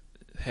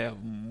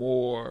have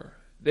more.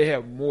 They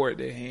have more at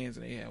their hands,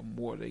 and they have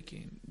more they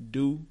can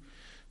do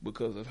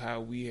because of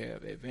how we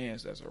have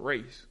advanced as a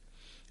race.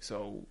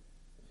 So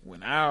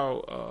when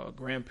our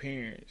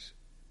grandparents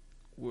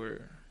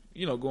were,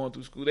 going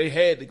through school, they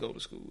had to go to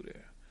school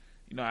there.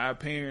 Our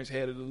parents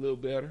had it a little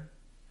better.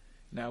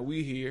 Now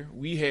we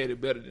had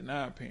it better than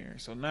our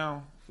parents. So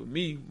now, for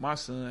me, my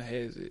son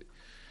has it.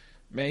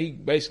 Man, he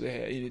basically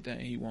had anything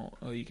he want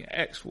or he can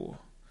ask for.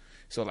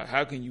 So, like,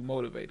 how can you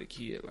motivate a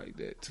kid like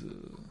that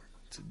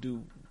to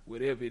do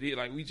whatever it is?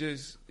 Like,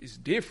 it's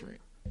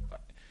different.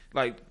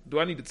 Like, do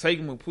I need to take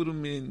him and put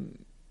him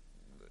in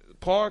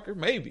Parker?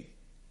 Maybe.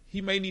 He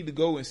may need to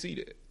go and see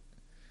that.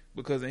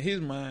 Because in his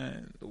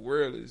mind, the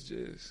world is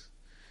just,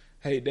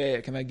 hey,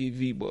 Dad, can I get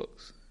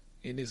V-Bucks?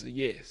 And it's a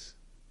yes.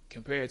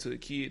 Compared to a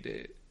kid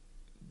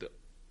that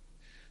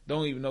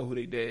don't even know who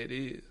their dad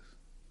is.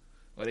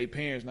 Or their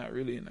parents not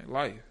really in their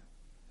life.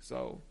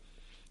 So,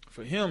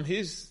 for him,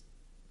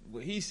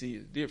 what he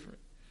sees is different.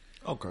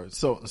 Okay.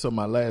 So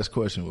my last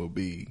question will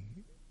be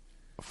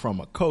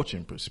from a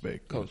coaching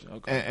perspective.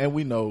 Okay. And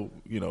we know,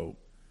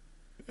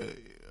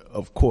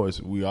 of course,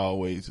 we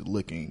always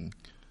looking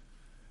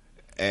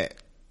at,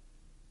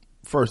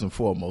 first and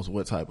foremost,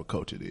 what type of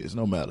coach it is,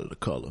 no matter the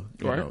color.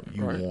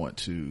 You want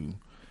to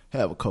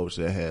have a coach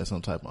that has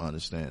some type of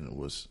understanding of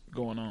what's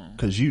going on,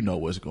 because you know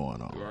what's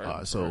going on.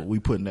 Right. So we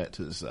putting that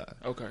to the side.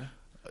 Okay.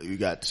 You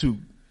got two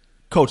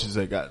coaches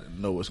that got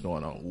to know what's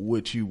going on.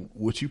 Would you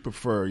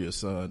prefer your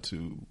son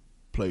to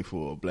play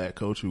for a black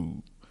coach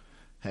who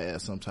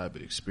has some type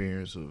of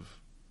experience of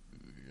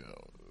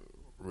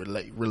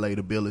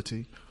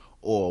relatability,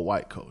 or a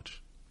white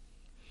coach?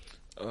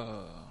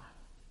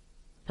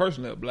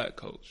 Personally, a black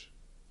coach.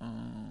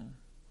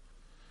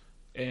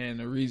 And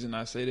the reason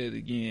I say that,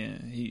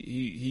 again,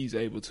 he's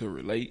able to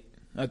relate.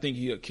 I think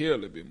he'll care a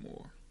little bit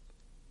more.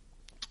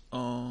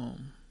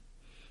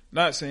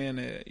 Not saying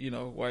that,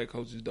 white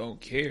coaches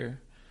don't care,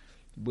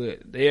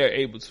 but they are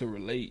able to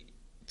relate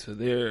to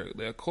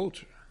their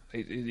culture.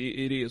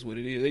 It is what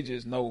it is. They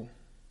just know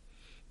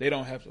they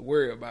don't have to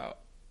worry about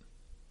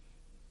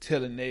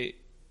telling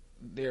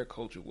their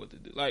culture what to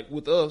do. Like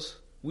with us,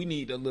 we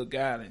need a little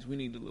guidance. We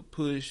need a little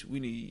push. We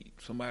need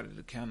somebody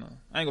to kind of,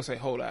 I ain't gonna say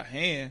hold our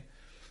hand,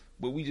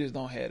 but we just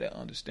don't have that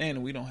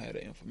understanding. We don't have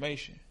that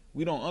information.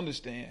 We don't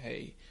understand,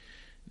 hey,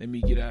 let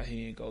me get out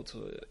here and go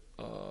to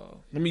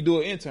let me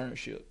do an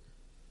internship.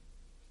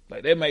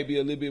 Like that might be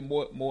a little bit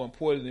more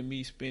important than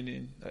me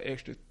spending an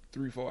extra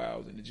 3-4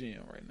 hours in the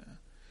gym right now.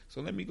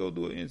 So let me go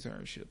do an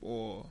internship.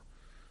 Or,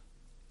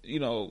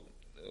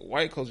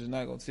 white coach is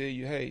not gonna tell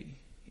you, hey,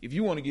 if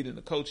you want to get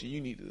into coaching,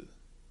 you need to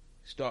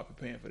start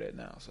preparing for that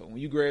now. So when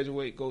you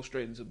graduate, go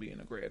straight into being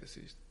a grad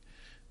assistant.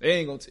 They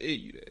ain't gonna tell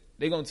you that.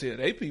 They gonna tell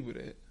their people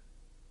that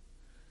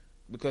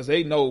because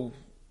they know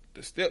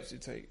the steps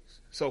it takes.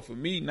 So for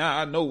me, now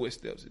I know what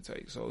steps it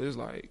takes. So it's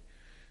like,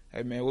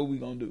 hey man, what we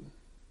gonna do?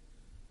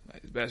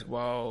 Like this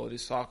basketball,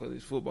 this soccer,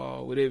 this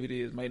football, whatever it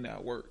is, may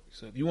not work.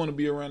 So if you want to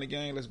be around the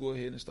game, let's go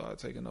ahead and start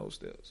taking those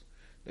steps.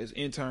 Let's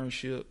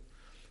internship.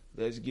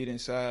 Let's get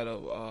inside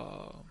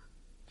of.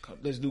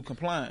 Let's do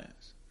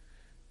compliance.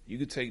 You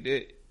could take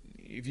that.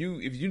 If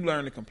you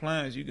learn the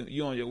compliance,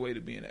 you're on your way to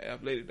being an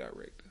athletic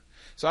director.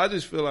 So I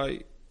just feel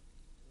like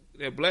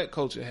that black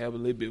culture have a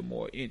little bit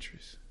more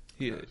interest.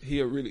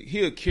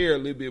 He'll care a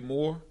little bit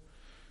more.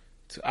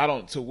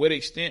 To what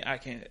extent I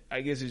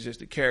guess it's just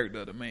the character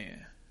of the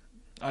man.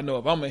 I know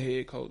if I'm a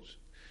head coach,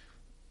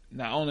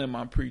 not only am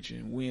I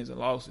preaching wins and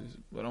losses,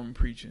 but I'm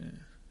preaching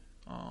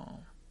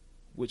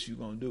what you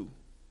gonna do.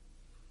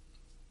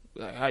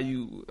 Like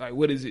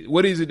what is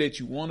it that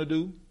you want to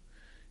do?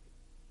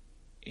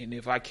 And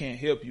if I can't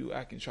help you,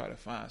 I can try to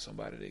find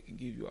somebody that can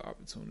give you an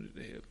opportunity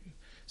to help you.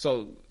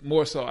 So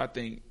more so, I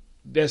think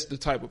that's the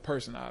type of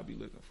person I'll be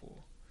looking for.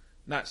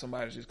 Not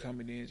somebody just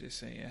coming in just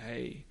saying,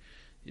 hey,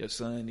 your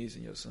son this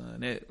and your son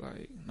that.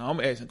 Like, no, I'm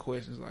asking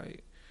questions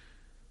like,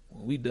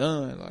 when we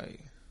done, like,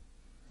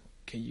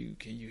 can you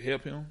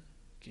help him?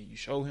 Can you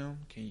show him?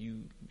 Can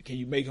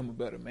you make him a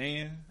better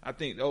man? I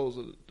think those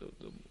are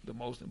the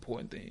most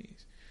important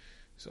things.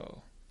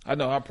 So I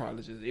know I'm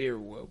probably just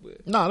everywhere,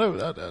 but no,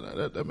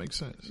 that makes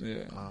sense.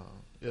 Yeah,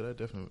 that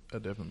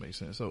definitely makes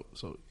sense. So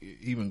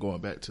even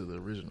going back to the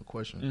original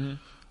question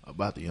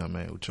about the young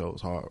man who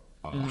chose Howard.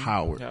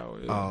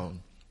 Yeah.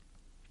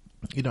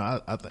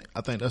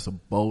 I think that's a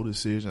bold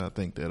decision. I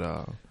think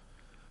that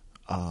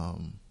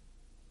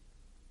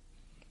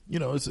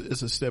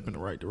it's a step in the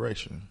right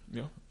direction.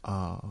 Yeah.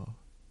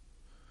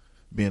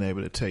 Being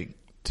able to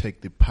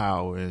take the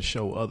power and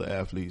show other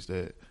athletes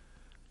that,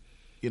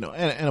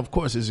 and of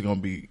course this is going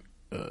to be,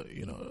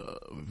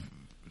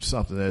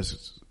 something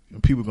that's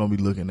people going to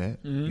be looking at,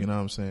 you know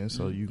what I'm saying?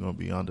 So you're going to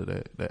be under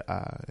that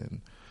eye.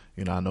 And,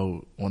 I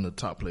know one of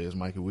the top players,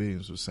 Michael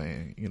Williams, was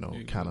saying,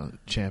 kind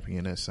of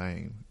champion that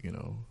same,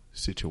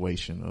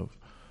 situation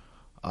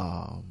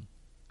of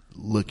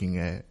looking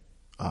at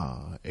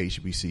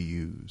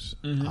HBCUs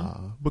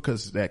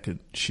because that could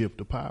shift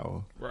the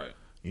power. Right.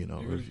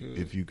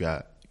 If you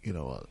got,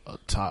 a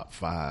top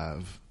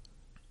 5,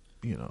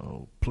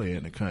 player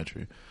in the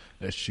country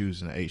that's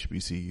choosing an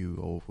HBCU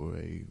over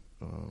a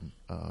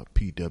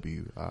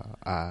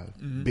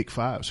PWI Big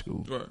 5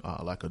 school,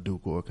 right. like a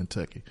Duke or a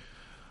Kentucky,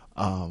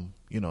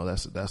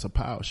 that's a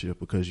power shift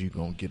because you're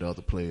going to get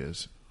other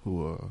players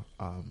who are,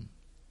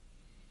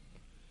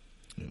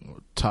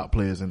 top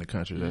players in the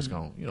country that's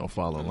going to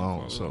follow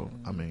along. So,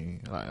 I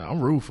mean,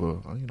 I'm rooting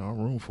for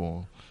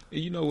them. And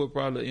you know what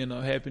probably end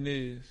up happening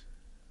is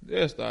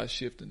they'll start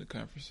shifting the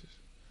conferences.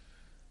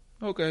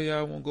 Okay,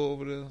 y'all want to go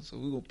over there, so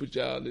we're going to put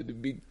y'all in the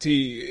Big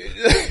 10.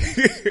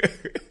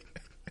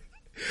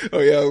 Oh,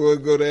 y'all want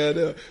to go down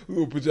there? We're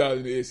going to put y'all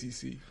in the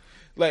SEC.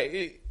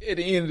 Like, at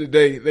the end of the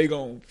day, they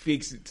going to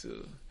fix it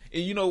to.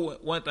 And you know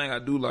what? One thing I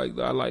do like,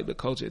 I like the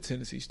coach at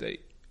Tennessee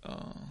State,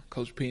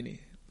 Coach Penny.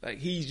 Like,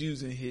 he's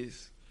using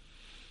his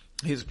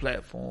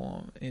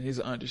platform and his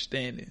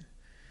understanding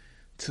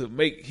to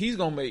make. He's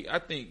gonna make. I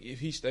think if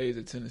he stays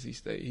at Tennessee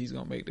State, he's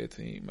gonna make that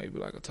team maybe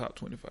like a top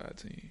 25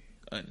 team.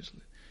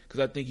 Honestly, because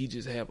I think he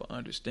just have an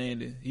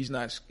understanding. He's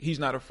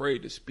not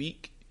afraid to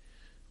speak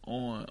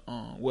on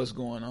what's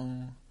going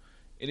on.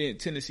 And then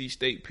Tennessee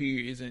State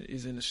period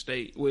is in a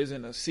state. Well, it's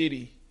in a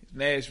city. It's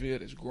Nashville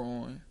that's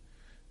growing.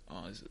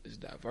 It's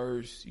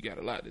diverse. You got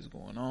a lot that's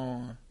going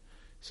on.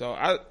 So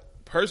I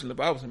personally, if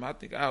I was him, I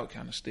think I would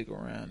kind of stick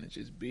around and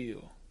just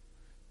build.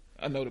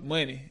 I know the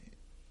money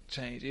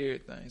change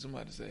everything.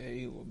 Somebody say,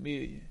 "Hey, $1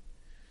 million."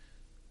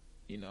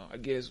 I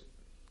guess,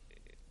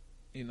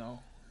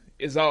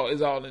 it's all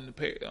in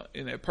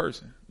that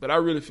person. But I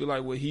really feel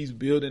like what he's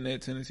building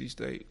at Tennessee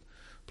State,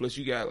 plus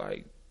you got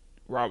like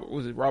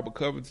Robert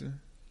Covington?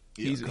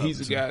 Yeah,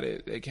 he's a guy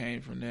that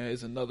came from there.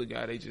 There's another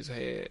guy they just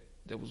had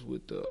that was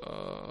with the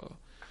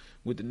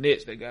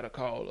Nets that got a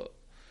call up.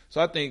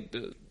 So I think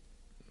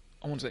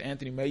I want to say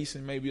Anthony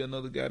Mason, maybe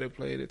another guy that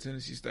played at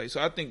Tennessee State.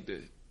 So I think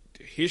the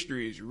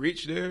history is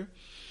rich there.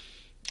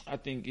 I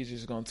think it's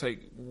just going to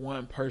take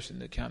one person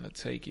to kind of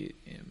take it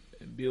and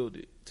build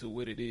it to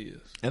what it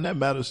is. And that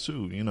matters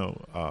too,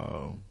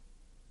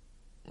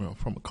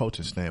 from a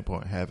coaching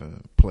standpoint,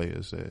 having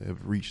players that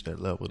have reached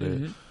that level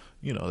that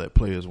that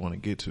players want to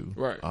get to.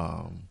 Right.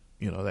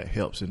 That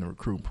helps in the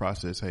recruiting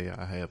process. Hey,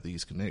 I have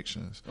these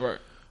connections. Right.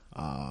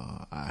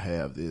 I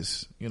have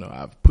this,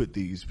 I've put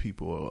these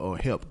people or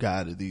helped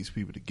guided these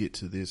people to get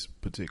to this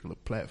particular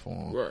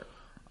platform. Right.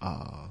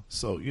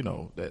 So,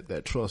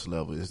 that trust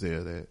level is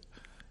there that,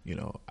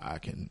 I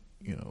can,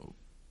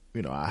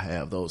 I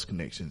have those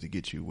connections to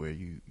get you where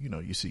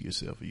you see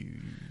yourself,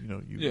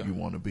 you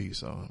want to be.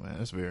 So, man,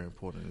 that's very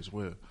important as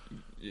well.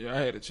 Yeah,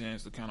 I had a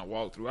chance to kind of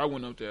walk through. I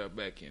went up there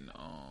back in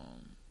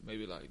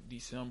maybe like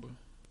December.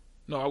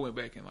 No, I went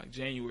back in like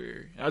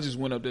January. I just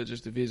went up there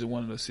just to visit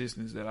one of the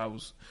assistants that I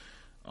was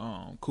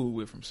cool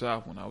with from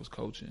South when I was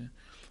coaching.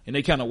 And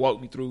they kind of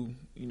walked me through,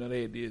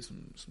 they had did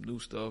some new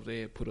stuff.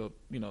 They had put up,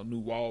 new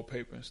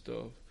wallpaper and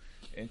stuff.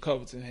 And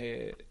Covington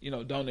had,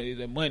 donated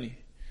their money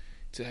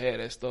to have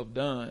that stuff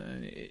done.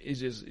 And it's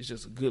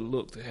just a good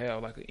look to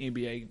have like an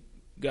NBA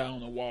guy on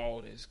the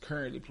wall that's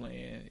currently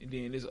playing. And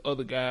then there's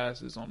other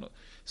guys that's on the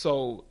 –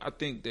 so I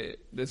think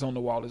that's on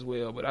the wall as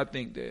well. But I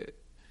think that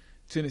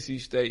Tennessee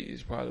State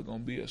is probably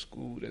going to be a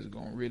school that's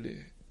going to really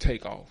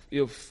take off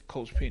if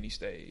Coach Penny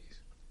stays.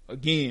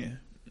 Again,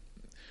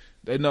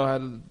 they know how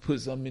to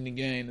put something in the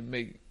game to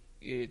make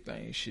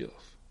everything shift.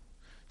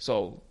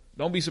 So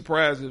don't be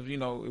surprised if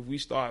we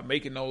start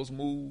making those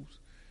moves,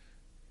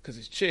 because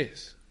it's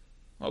chess.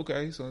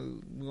 Okay, so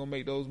we're going to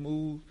make those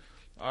moves.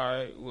 All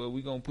right, well,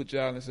 we're going to put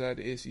y'all inside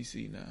the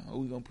SEC now, or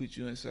we're going to put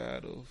you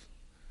inside of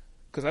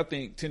 – because I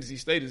think Tennessee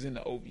State is in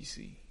the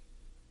OVC,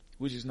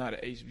 which is not an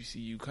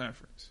HBCU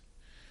conference.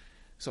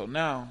 So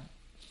now,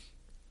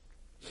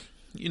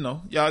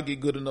 y'all get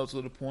good enough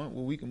to the point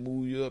where we can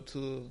move you up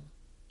to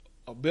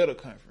a better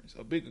conference,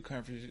 a bigger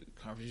conference,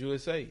 Conference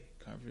USA,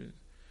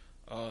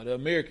 the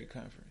American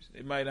Conference.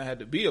 It might not have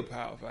to be a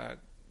Power 5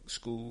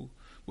 school,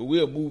 but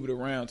we'll move it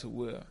around to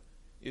where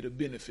it'll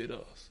benefit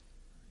us.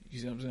 You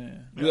see what I'm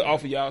saying? Yeah. We'll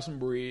offer y'all some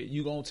bread.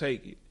 You gonna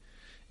take it,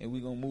 and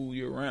we're gonna move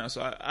you around.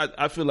 So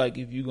I feel like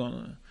if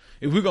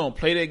we're gonna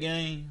play that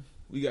game,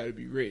 we got to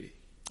be ready.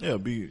 Yeah,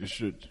 be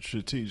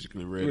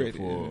strategically ready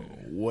for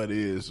what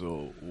is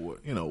or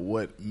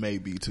what may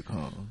be to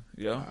come.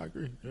 Yeah, I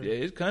agree. Yeah,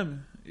 it's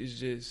coming. It's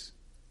just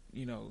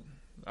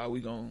are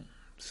we gonna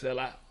sell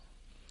out?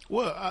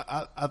 Well,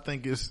 I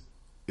think it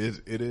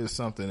is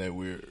something that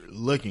we're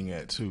looking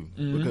at too,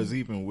 because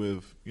even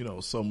with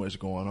so much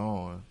going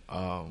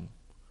on,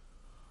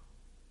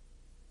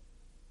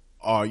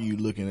 are you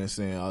looking and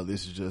saying, "Oh,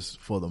 this is just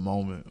for the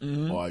moment,"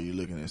 or are you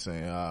looking and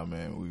saying, "Oh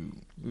man,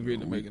 we're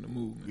really making a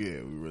move"? Yeah,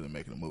 we're really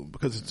making a move,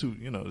 because it's two.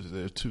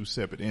 There's two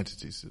separate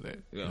entities to that.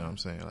 Yeah. You know what I'm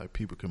saying? Like,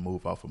 people can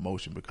move off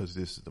emotion because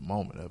this is the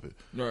moment of it.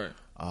 Right.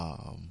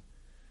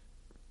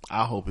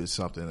 I hope it's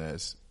something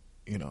that's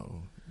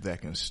that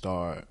can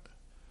start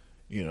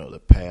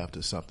the path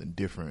to something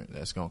different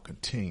that's going to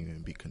continue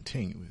and be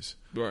continuous.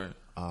 Right.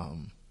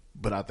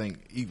 But I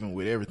think even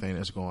with everything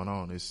that's going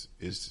on, it's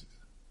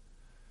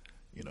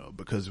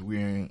because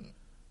we're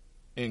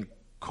in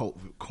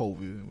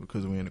COVID,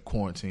 because we're in the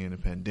quarantine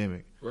and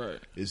pandemic. Right.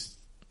 It's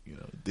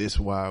this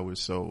why we're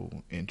so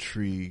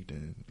intrigued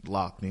and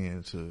locked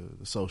into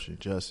the social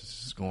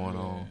injustice that's going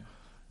on.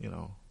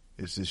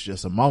 Is this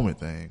just a moment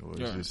thing, or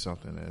is this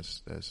something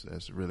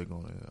that's really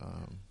going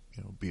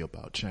to be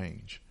about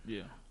change?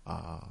 Yeah.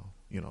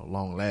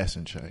 Long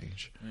lasting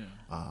change.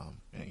 Yeah.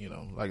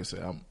 And like I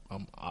said,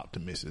 I'm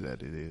optimistic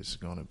that it is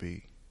going to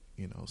be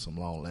some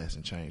long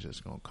lasting change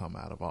that's going to come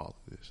out of all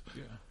of this.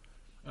 Yeah,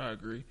 I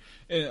agree.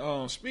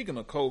 And speaking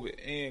of COVID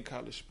and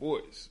college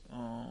sports,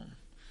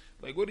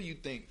 what do you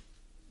think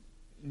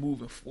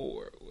moving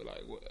forward?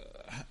 Like,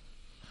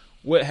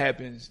 what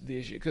happens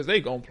this year? Because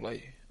they gonna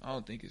play. I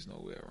don't think it's no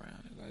way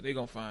around it. Like, they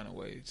gonna find a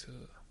way to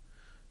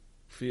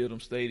fill them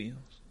stadiums.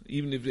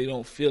 Even if they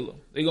don't fill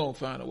them, they gonna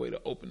find a way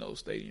to open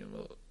those stadiums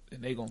up,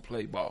 and they gonna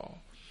play ball.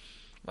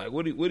 Like,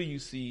 what do you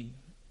see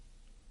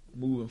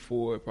moving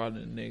forward,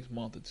 probably in the next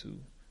month or two?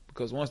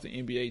 Because once the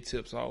NBA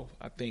tips off,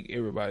 I think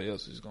everybody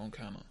else is gonna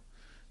kind of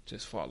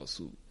just follow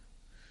suit.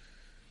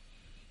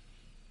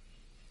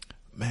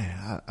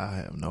 Man, I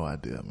have no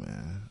idea,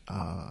 man.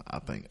 I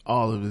think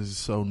all of this is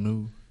so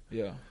new.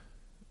 Yeah.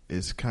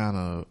 It's kind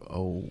of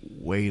a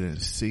wait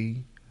and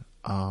see.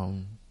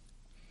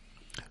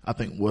 I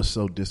think what's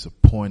so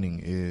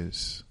disappointing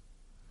is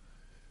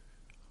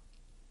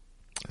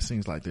it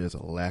seems like there's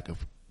a lack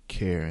of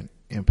care and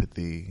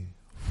empathy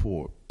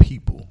for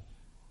people.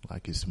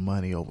 Like, it's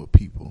money over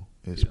people.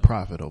 It's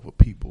profit over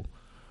people.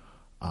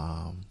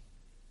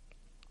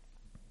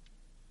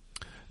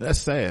 That's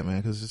sad,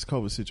 man, because this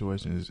COVID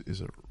situation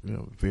is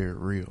very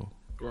real.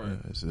 Right.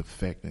 It's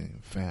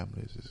affecting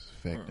families. It's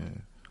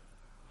affecting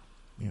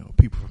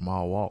people from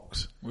all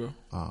walks,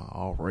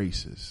 all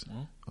races.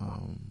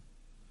 And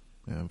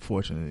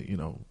unfortunately,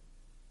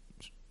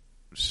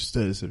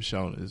 studies have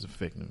shown it's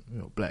affecting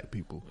black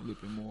people a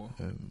little bit more,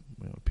 and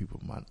people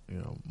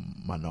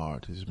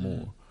minorities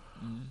more.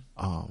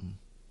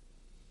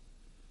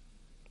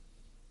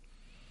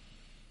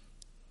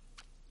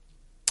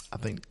 I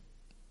think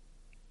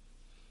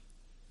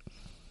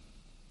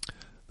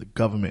the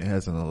government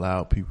hasn't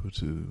allowed people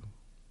to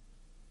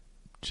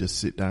just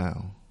sit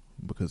down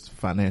because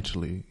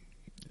financially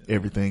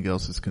everything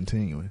else is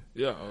continuing.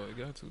 Yeah, it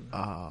got to.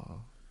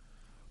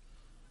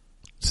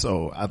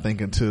 So I think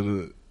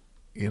until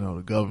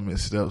the government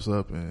steps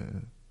up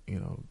and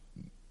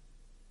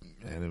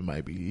and it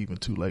might be even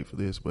too late for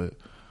this, but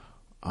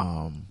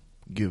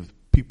give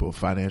people a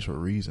financial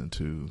reason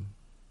to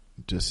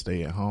just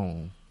stay at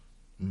home,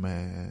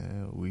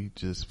 man, we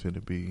just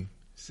finna be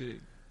sick.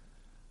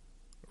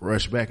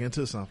 Rush back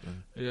into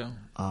something. Yeah.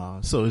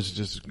 So it's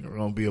just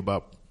gonna be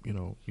about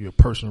your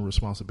personal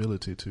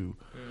responsibility to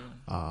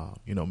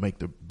make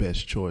the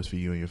best choice for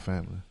you and your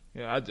family.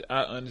 Yeah,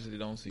 I honestly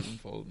don't see them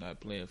folks not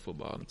playing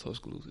football in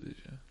Tuscaloosa this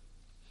year.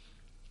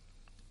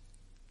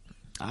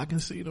 I can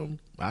see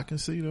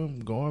them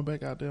going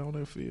back out there on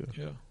their field.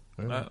 Yeah.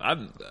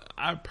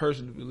 I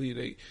personally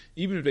believe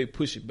even if they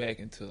push it back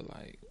into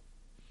like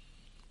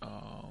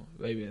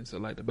maybe into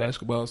like the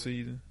basketball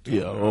season.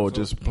 Yeah, or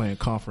just playing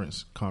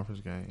conference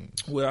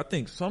games. Well, I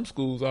think some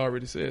schools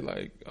already said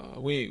like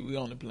we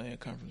only playing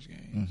conference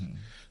games. Mm-hmm.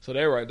 So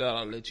that right there,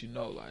 I'll let you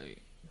know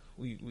like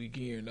we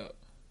gearing up,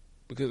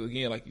 because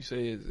again, like you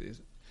said,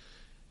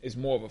 it's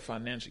more of a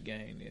financial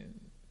gain than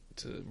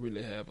to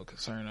really have a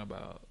concern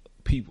about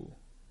people.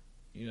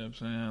 You know what I'm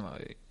saying?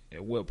 Like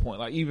at what point?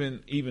 Like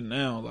even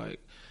now, like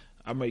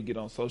I may get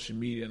on social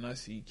media and I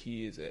see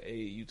kids at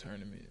AAU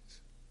tournaments.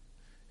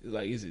 It's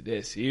like, is it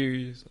that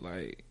serious?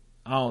 Like,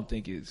 I don't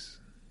think it's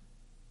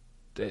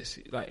that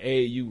like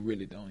AAU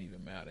really don't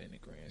even matter in the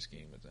grand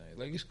scheme of things.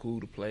 Like, it's cool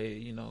to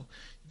play,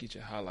 get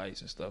your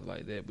highlights and stuff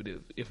like that. But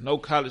if no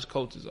college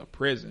coaches are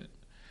present,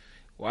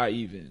 why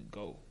even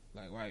go?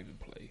 Like, why even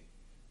play?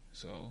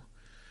 So,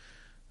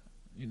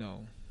 we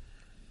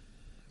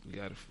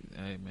gotta.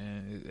 Hey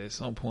man, at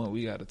some point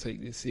we gotta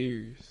take this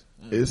serious.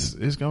 It's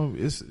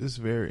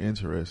very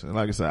interesting.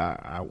 Like I said,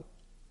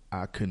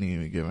 I couldn't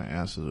even give an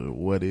answer to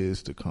what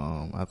is to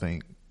come. I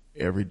think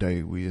every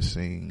day we are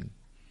seeing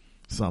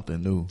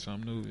something new.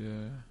 Something new,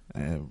 yeah.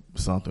 And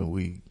something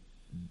we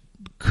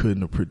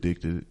couldn't have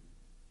predicted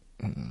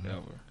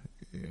ever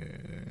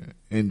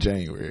in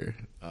January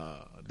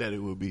that it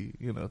would be,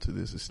 to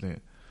this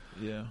extent.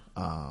 Yeah.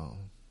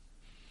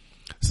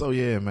 So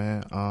yeah,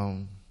 man.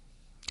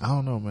 I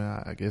don't know,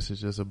 man. I guess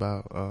it's just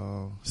about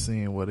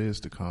seeing what is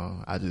to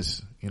come. I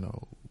just,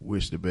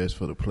 wish the best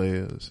for the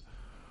players.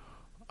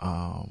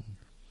 And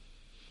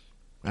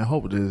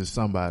hope there's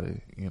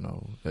somebody,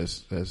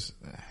 that's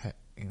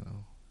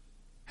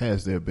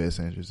has their best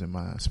interest in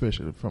mind,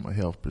 especially from a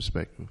health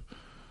perspective.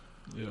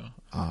 Yeah.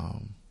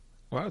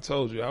 Well, I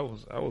told you I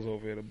was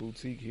over at a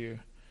boutique here,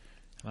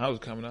 and I was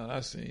coming out. I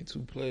seen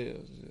two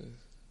players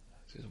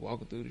just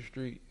walking through the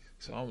streets.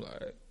 So I'm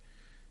like,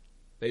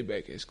 they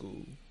back at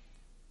school.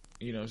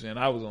 You know what I'm saying?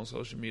 I was on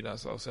social media. I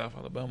saw South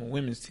Alabama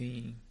women's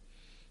team.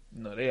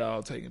 They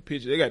all taking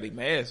pictures. They got their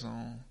masks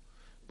on.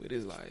 But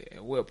it's like,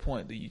 at what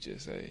point do you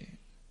just say,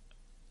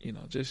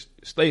 just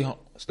stay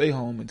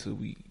home until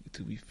we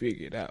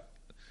figure it out,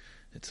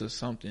 until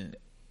something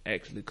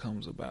actually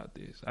comes about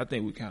this. I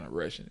think we're kind of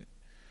rushing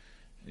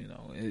it.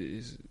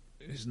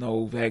 It's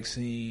no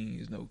vaccine,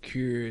 there's no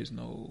cure, there's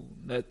no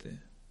nothing.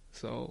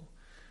 So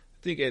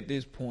I think at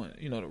this point,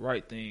 the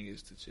right thing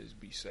is to just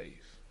be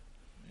safe.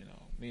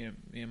 Me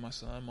and my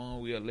son, Mom,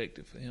 we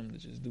elected for him to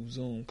just do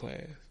Zoom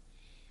class.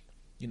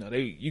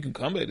 You can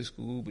come back to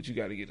school, but you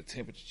got to get a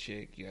temperature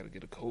check. You got to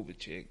get a COVID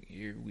check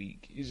every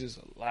week. It's just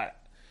a lot.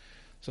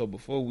 So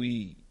before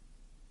we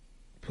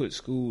put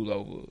school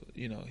over,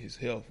 his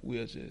health, we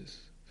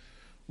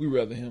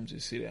rather him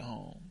just sit at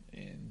home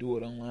and do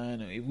it online.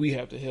 And if we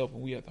have to help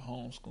him, we have to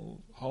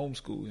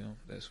homeschool him.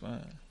 That's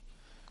fine.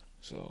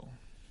 So,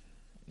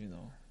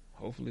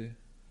 hopefully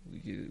we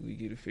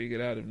get it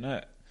figured out. If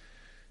not,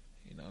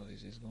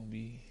 it's just gonna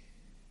be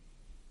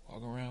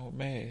walking around with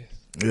masks.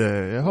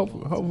 Yeah.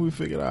 Hopefully we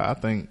figure it out. I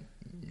think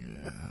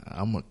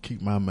I'm gonna keep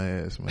my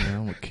mask, man.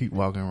 I'm gonna keep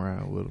walking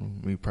around with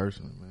them. Me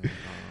personally, man.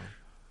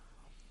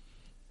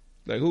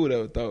 Like, who would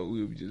ever thought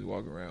we would be just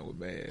walking around with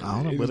masks? I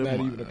don't know, it's but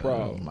not even a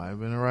problem. Might have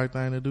been the right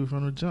thing to do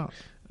from the jump.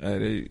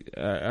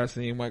 I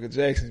seen Michael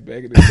Jackson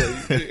back in the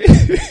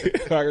day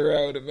walking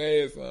around with a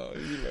mask on.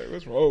 You like,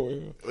 what's wrong with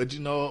him? But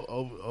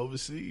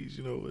overseas,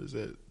 what is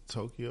that?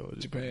 Tokyo,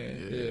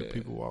 Japan. Yeah,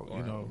 people walk.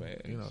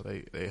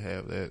 They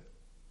have that.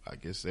 I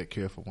guess that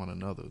care for one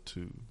another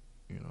to,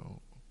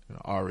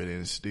 already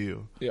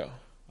instill. Yeah.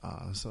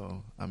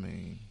 So I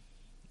mean,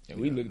 and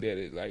we looked at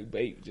it like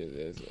bait, just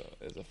as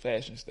a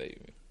fashion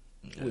statement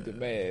with the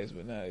mask,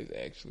 but now it's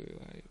actually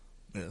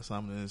like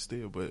something to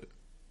instill. But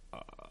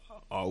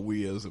are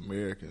we as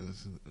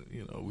Americans,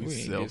 we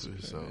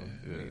selfish? So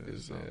we ain't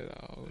this at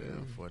all. Yeah,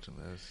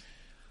 unfortunately,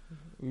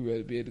 we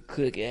rather be able to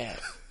cook out,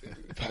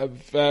 pop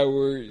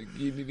fireworks,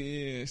 get it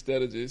in,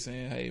 instead of just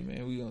saying, "Hey,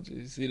 man, we gonna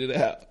just sit it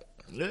out."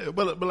 Yeah,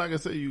 but like I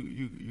said,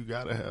 you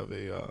gotta have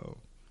a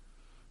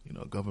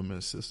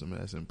government system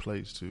that's in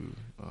place to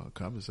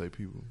compensate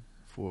people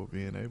for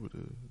being able to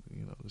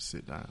to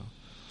sit down.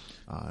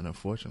 And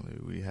unfortunately,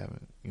 we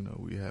haven't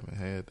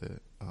had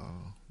that.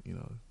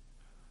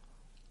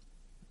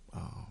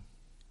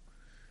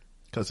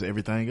 Because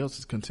everything else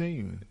is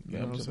continuing. You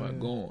know I'm what talking I'm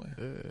about going.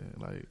 Yeah,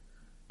 like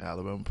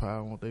Alabama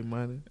Power want their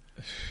money.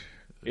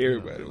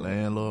 Everybody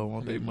landlord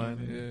want their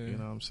money. Yeah. You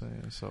know what I'm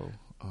saying? So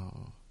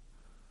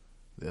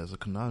there's a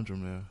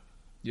conundrum there.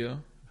 Yeah.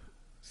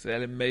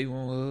 Sally Mae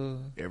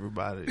want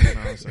everybody. You know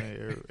what I'm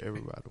saying?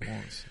 Everybody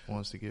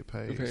wants to get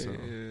paid. So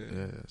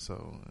yeah.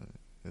 So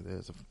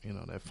there's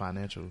that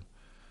financial,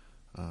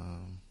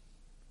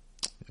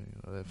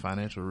 that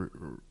financial,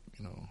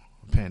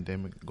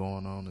 pandemic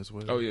going on as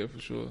well. Oh yeah, for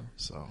sure.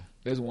 So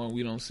that's one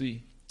we don't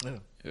see. Yeah.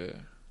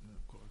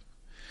 Of course.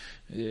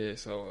 Yeah.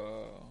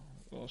 So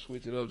we'll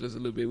switch it up just a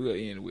little bit. We'll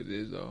end with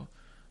this though.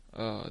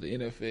 The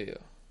NFL.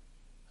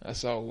 I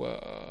saw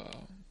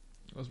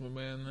what's my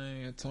man's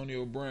name?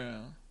 Antonio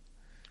Brown.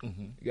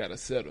 Mm-hmm. Got a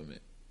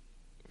settlement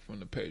from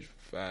the Patriots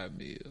for $5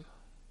 million.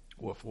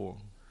 What for?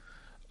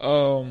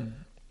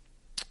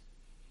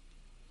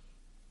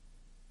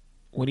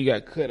 When he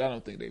got cut, I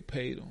don't think they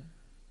paid him.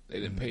 They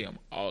didn't pay him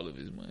all of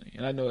his money.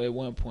 And I know at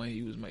one point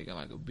he was making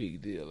like a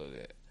big deal of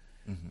that.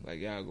 Mm-hmm.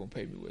 Like, y'all gonna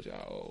pay me what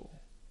y'all owe.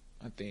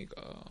 I think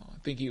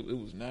it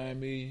was $9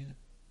 million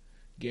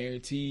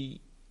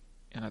guaranteed.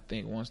 And I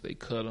think once they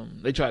cut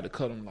him, they tried to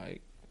cut him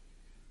like,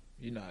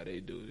 you know how they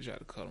do. They tried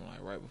to cut him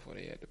like right before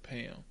they had to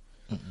pay him.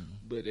 Mm-hmm.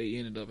 But they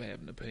ended up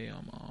having to pay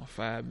him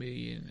 $5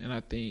 million. And I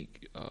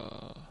think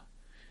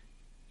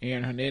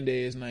Aaron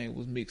Hernandez's name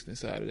was mixed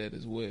inside of that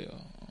as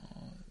well.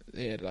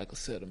 They had like a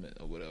settlement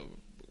or whatever.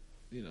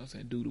 You know what I'm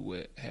saying, due to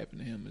what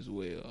happened to him as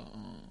well.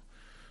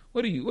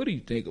 What do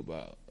you think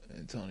about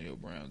Antonio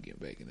Brown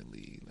getting back in the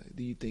league? Like,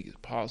 do you think it's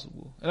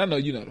possible? And I know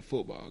you're not a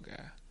football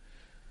guy.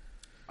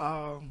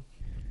 I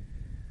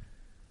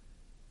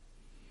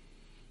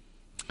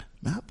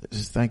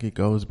just think it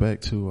goes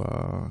back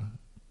to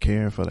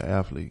caring for the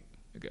athlete.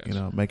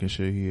 Making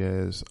sure he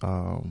has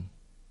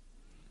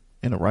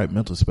in the right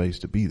mental space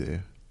to be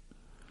there.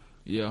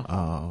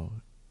 Yeah.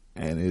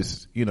 And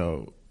it's,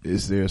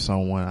 is there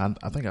someone?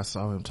 I think I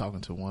saw him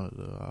talking to one of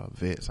the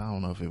vets. I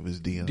don't know if it was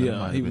Dion.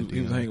 Yeah, he was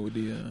hanging with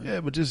Dion.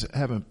 Yeah, but just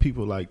having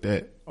people like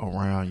that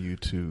around you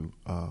to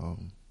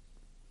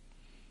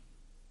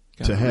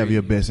have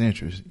your best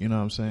interest. You know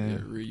what I'm saying? Yeah,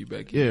 reel you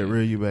back in. Yeah,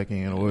 reel you back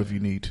in. Or if you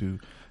need to,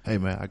 hey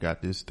man, I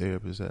got this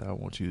therapist that I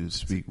want you to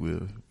speak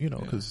with.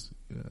 Because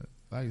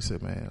like you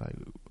said, man, like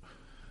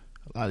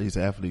a lot of these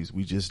athletes,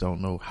 we just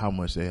don't know how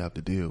much they have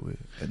to deal with.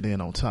 And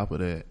then on top of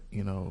that,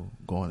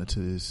 going into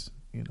this,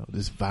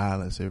 this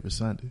violence every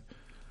Sunday.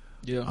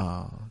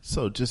 Yeah.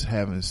 So just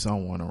having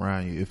someone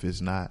around you, if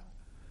it's not,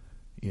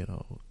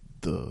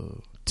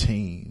 the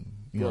team,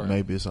 right.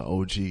 Maybe it's an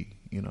OG,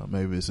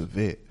 maybe it's a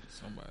vet.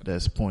 Somebody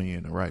that's pointing you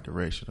in the right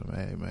direction of,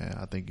 hey man,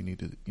 I think you need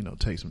to,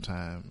 take some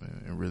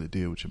time and really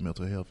deal with your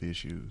mental health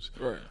issues.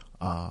 Right.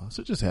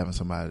 So just having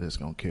somebody that's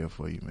going to care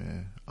for you,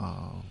 man.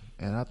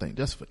 And I think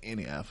that's for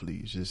any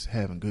athlete, just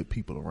having good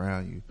people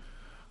around you,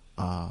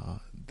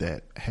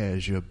 that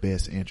has your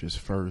best interest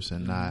first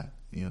and not,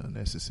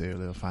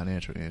 necessarily a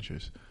financial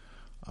interest.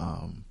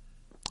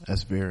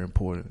 That's very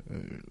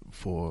important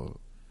for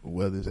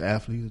whether it's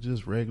athletes or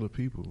just regular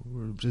people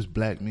or just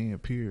black men,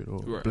 period, or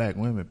right. black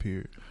women,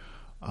 period.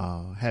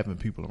 Having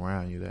people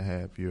around you that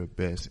have your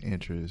best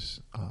interests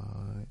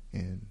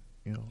in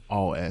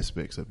all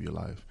aspects of your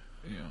life.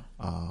 Yeah.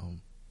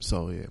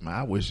 So yeah, man,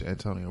 I wish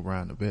Antonio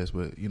Brown the best,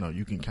 but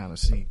you can kind of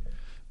see,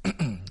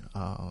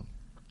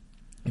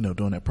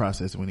 during that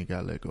process when he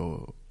got let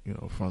go,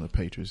 from the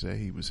Patriots, that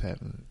he was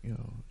having,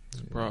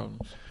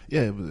 problems.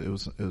 Yeah, it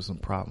was some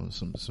problems,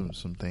 some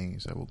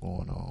things that were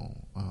going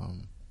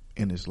on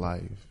in his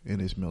life, in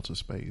his mental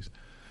space,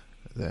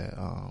 that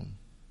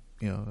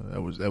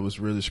that was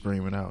really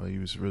screaming out. He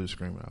was really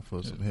screaming out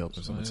for some help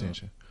and some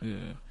attention.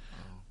 Yeah.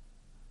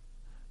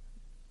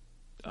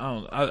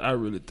 I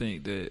really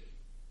think that,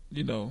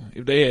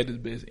 if they had his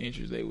best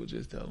interest, they would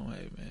just tell him,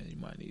 hey man, you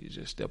might need to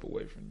just step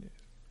away from this.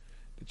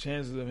 The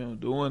chances of him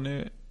doing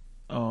that,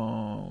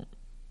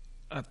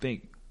 I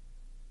think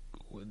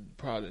would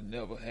probably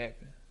never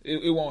happen.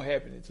 It won't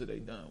happen until they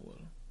done with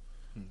him.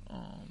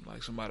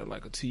 Like somebody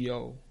like a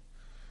T.O.,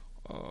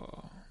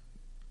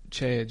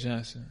 Chad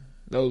Johnson.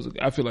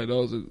 I feel like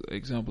those are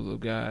examples of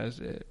guys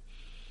that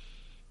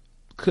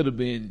could have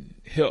been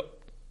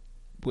helped.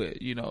 But,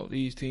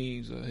 these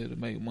teams are here to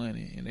make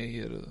money and they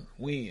here to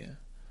win.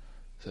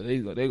 So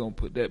they're going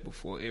to put that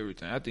before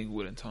everything. I think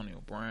with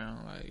Antonio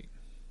Brown,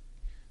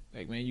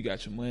 like man, you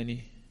got your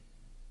money.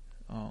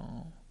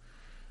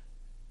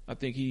 I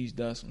think he's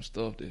done some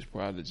stuff that's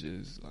probably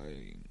just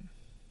like,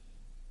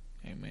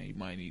 hey man, you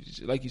might need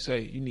to, like you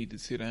say, you need to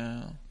sit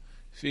down,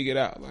 figure it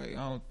out. Like,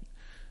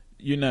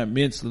 you're not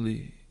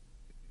mentally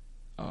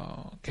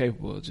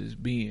capable of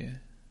just being,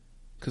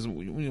 because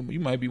you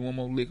might be one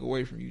more lick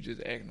away from you just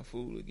acting a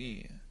fool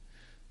again.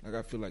 Like,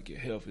 I feel like your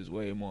health is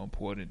way more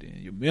important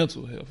than your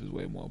mental health is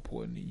way more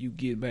important than you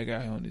getting back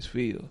out here on this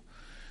field.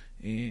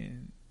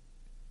 And,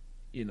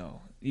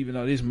 even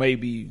though this may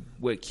be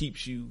what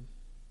keeps you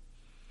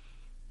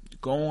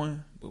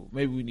going, but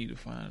maybe we need to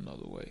find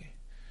another way.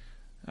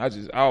 I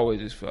always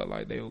just felt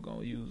like they were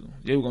gonna use him.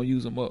 They were gonna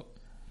use him up.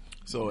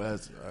 So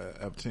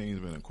have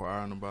teams been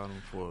inquiring about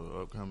him for the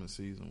upcoming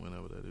season,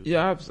 whenever that is?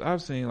 Yeah,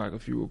 I've seen like a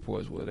few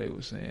reports where they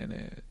were saying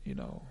that, you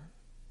know,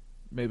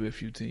 maybe a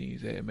few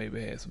teams had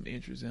some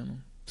interest in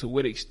him. To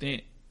what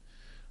extent?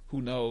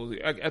 Who knows?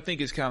 I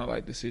think it's kind of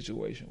like the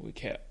situation with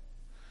Cap.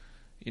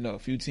 You know, a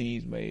few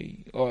teams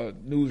or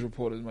news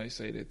reporters may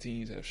say that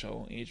teams have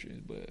shown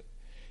interest, but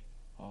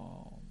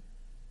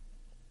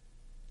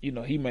you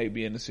know, he may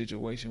be in a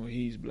situation where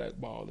he's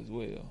blackballed as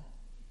well.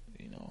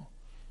 You know,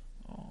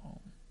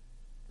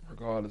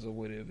 regardless of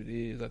whatever it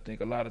is, I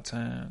think a lot of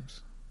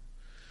times,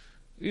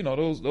 you know,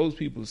 those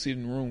people sit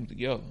in rooms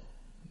together.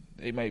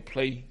 They may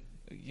play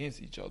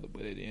against each other,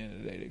 but at the end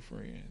of the day, they're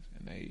friends,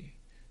 and they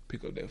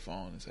pick up their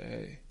phone and say,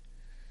 "Hey,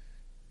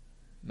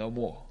 no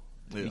more."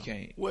 Yeah. He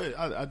can't. Well,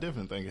 I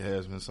definitely think it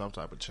has been some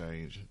type of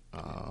change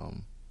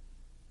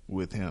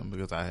with him,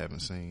 because I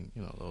haven't seen,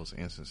 you know, those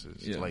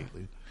instances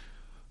lately.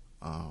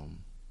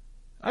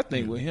 I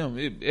think with him,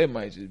 it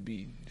might just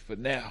be for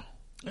now.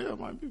 Yeah, it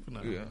might be for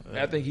now. Yeah.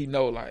 I think he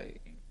know,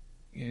 like,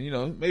 you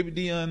know, maybe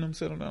Deion and them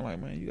settle down, like,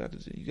 man, you got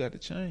to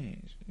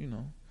change, you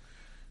know.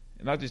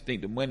 And I just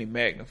think the money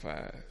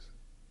magnifies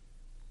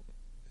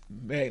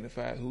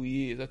who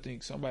he is. I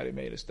think somebody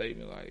made a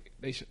statement like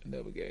they should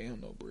never gave him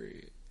no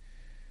bread,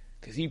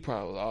 because he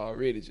probably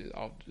already just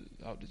off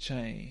the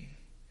chain.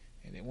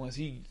 And then once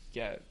he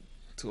got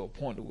to a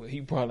point where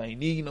he probably ain't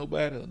need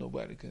nobody, or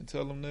nobody couldn't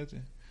tell him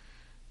nothing,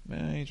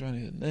 man, I ain't trying to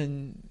hear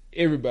nothing.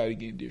 Everybody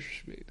getting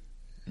disrespected.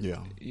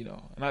 Yeah. You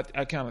know, and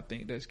I kind of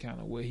think that's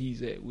kind of where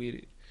he's at with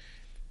it.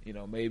 You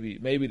know, maybe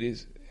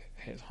this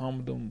has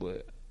humbled him,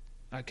 but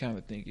I kind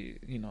of think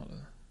it, you know,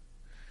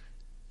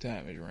 the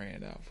time has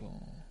ran out for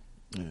him.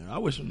 Yeah, I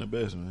wish him the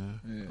best, man.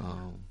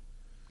 Yeah.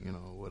 You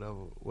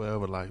know,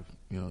 whatever life,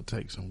 you know,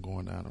 takes him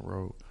going down the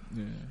road.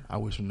 Yeah. I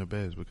wish him the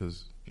best,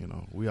 because, you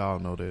know, we all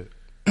know that,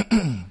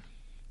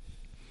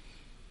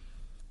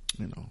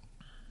 you know,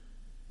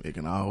 it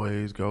can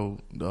always go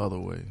the other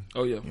way.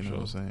 Oh yeah, you know what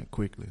I'm saying?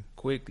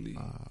 Quickly.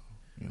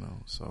 You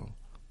know, so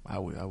I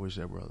wish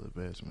that brother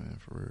the best, man,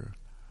 for real.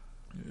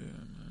 Yeah,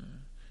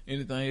 man.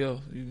 Anything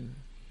else?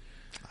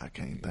 I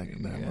can't think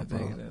of that, my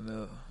brother. You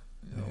know,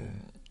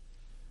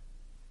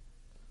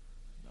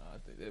 no, I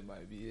think that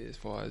might be it as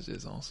far as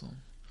just on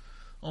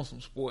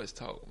some sports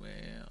talk,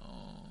 man.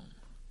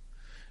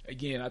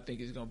 Again, I think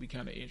it's gonna be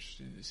kind of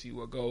interesting to see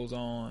what goes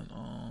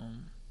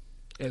on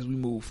as we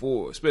move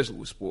forward, especially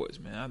with sports,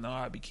 man. I know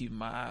I'll be keeping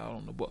my eye out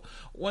on the ball.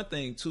 One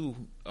thing too,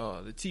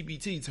 the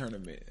TBT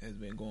tournament has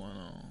been going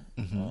on.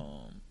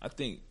 Mm-hmm. I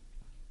think,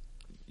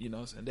 you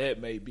know, and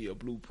that may be a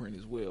blueprint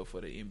as well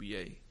for the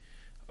NBA,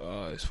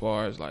 as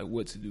far as like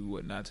what to do,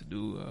 what not to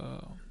do.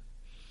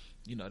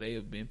 You know, they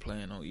have been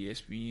playing on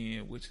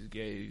ESPN, which has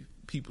gave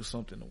people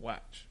something to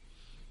watch.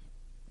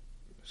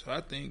 So I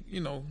think,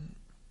 you know,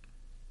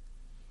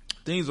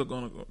 things are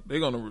they're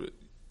gonna,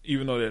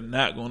 even though they're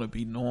not gonna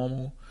be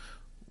normal,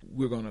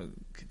 we're gonna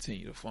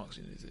continue to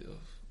function as if,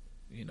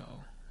 you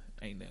know,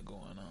 ain't that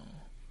going on.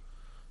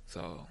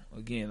 So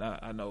again,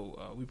 I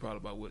know we probably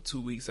about 2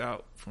 weeks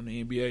out from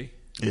the NBA.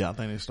 Yeah, I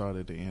think they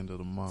started at the end of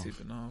the month.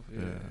 Tipping off.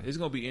 Yeah. It's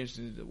gonna be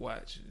interesting to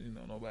watch. You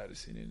know, nobody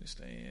sitting in the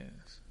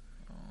stands.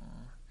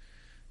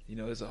 You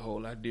know, it's a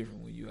whole lot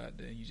different when you out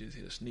there and you just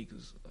hear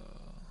sneakers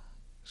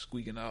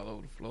squeaking all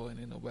over the floor, and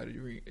then nobody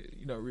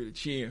really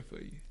cheering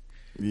for you.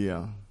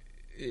 Yeah.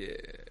 Yeah.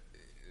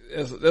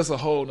 That's a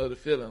whole nother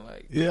feeling.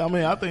 Like, yeah, I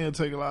mean, I think it'll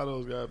take a lot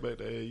of those guys back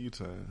to AAU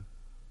time.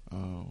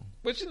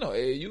 But you know,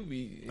 AAU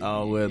be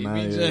yeah,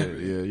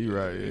 you're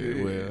right.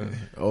 Yeah. Well,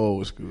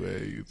 old school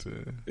AAU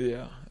time.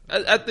 Yeah,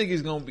 I think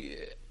it's gonna be.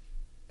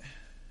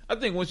 I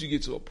think once you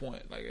get to a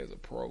point, like as a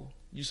pro,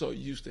 you're so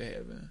used to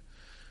having,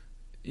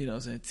 you know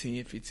what I'm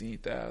saying, 10,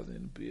 15,000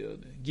 in the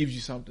building, gives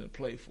you something to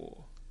play for.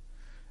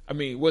 I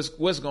mean, what's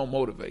gonna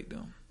motivate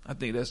them? I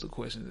think that's the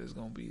question that's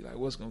gonna be like,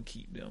 what's gonna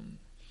keep them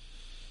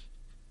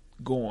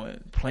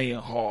going, playing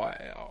hard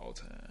at all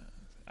times.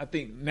 I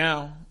think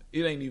now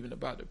it ain't even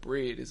about the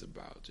bread; it's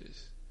about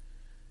just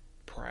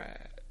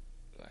pride.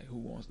 Like, who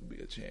wants to be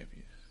a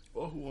champion?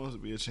 Well, who wants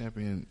to be a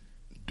champion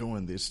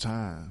during this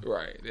time?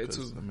 Right. That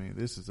too. I mean,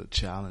 this is a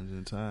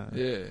challenging time.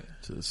 Yeah.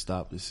 To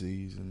stop the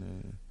season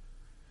and,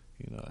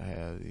 you know,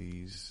 have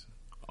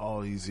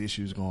all these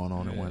issues going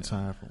on at one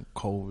time, from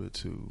COVID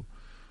to,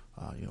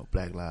 you know,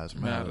 Black Lives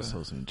Matter,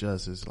 social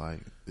injustice. Like,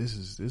 this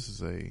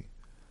is a,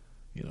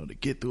 you know, to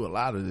get through a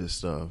lot of this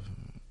stuff,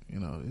 you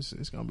know,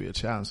 it's gonna be a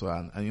challenge. So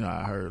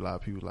I heard a lot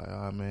of people like,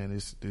 oh man,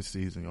 this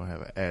season gonna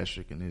have an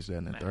asterisk and this, that,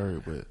 and the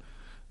third. But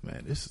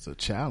man, this is a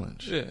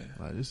challenge. Yeah,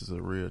 like, this is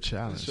a real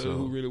challenge. So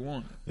who really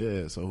won it?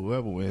 Yeah, so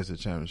whoever wins the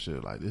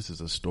championship, like, this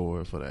is a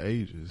story for the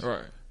ages.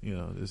 Right. You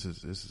know, this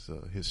is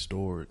a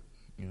historic,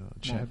 you know,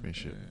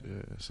 championship.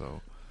 Yeah.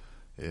 So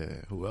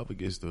yeah, whoever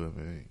gets through it,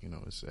 man, you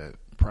know, it's that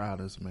proud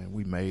of us, man.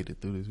 We made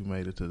it through this. We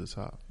made it to the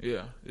top.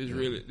 Yeah, it's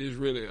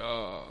really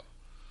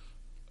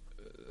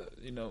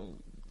you know,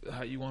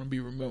 how you want to be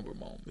remembered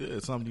moment. Yeah,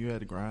 it's something you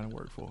had to grind and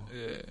work for.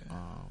 Yeah.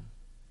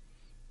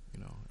 You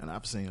know, and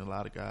I've seen a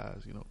lot of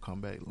guys, you know, come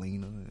back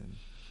leaner and,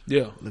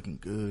 Yeah. looking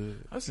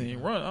good. I seen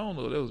Rondo. I don't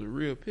know if that was a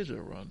real picture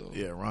of Rondo.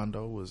 Yeah,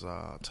 Rondo was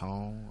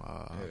Tone.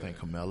 I think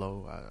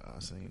Carmelo. I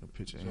seen a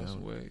picture of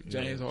him.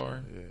 James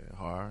Harden. Yeah,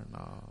 Harden.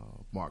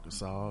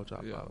 Marcus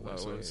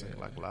Gasol.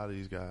 Like a lot of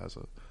these guys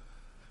are,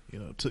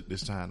 took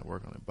this time to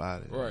work on their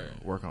body,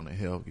 right? Work on their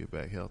health, get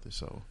back healthy.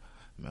 So,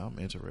 man, I'm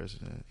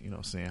interested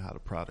in seeing how the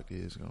product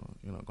is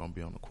gonna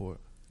be on the court.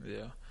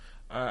 Yeah,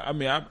 I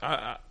mean,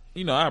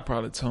 I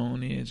probably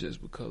tune in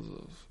just because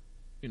of,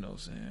 what I'm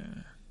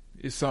saying,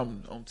 it's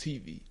something on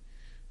TV.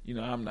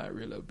 I'm not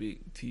really a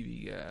big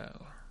TV guy,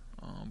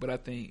 but I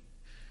think,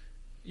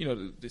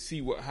 to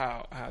see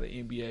how the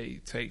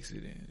NBA takes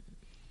it and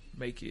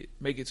make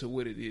it to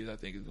what it is, I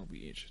think it's gonna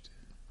be interesting.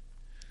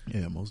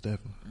 Yeah, most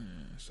definitely.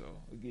 So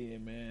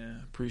again,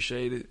 man,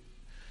 appreciate it.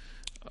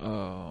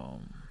 I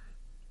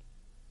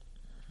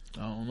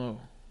don't know.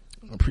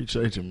 I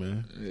appreciate you,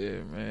 man.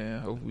 Yeah,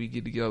 man. Hope we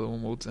get together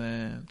one more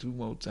time, 2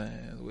 more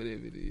times,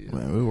 whatever it is.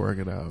 Man, we'll work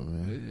it out,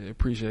 man. Yeah,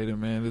 appreciate it,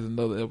 man. This is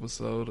another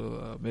episode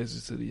of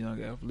Message to the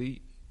Young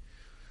Athlete.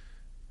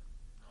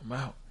 I'm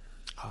out.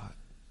 All right.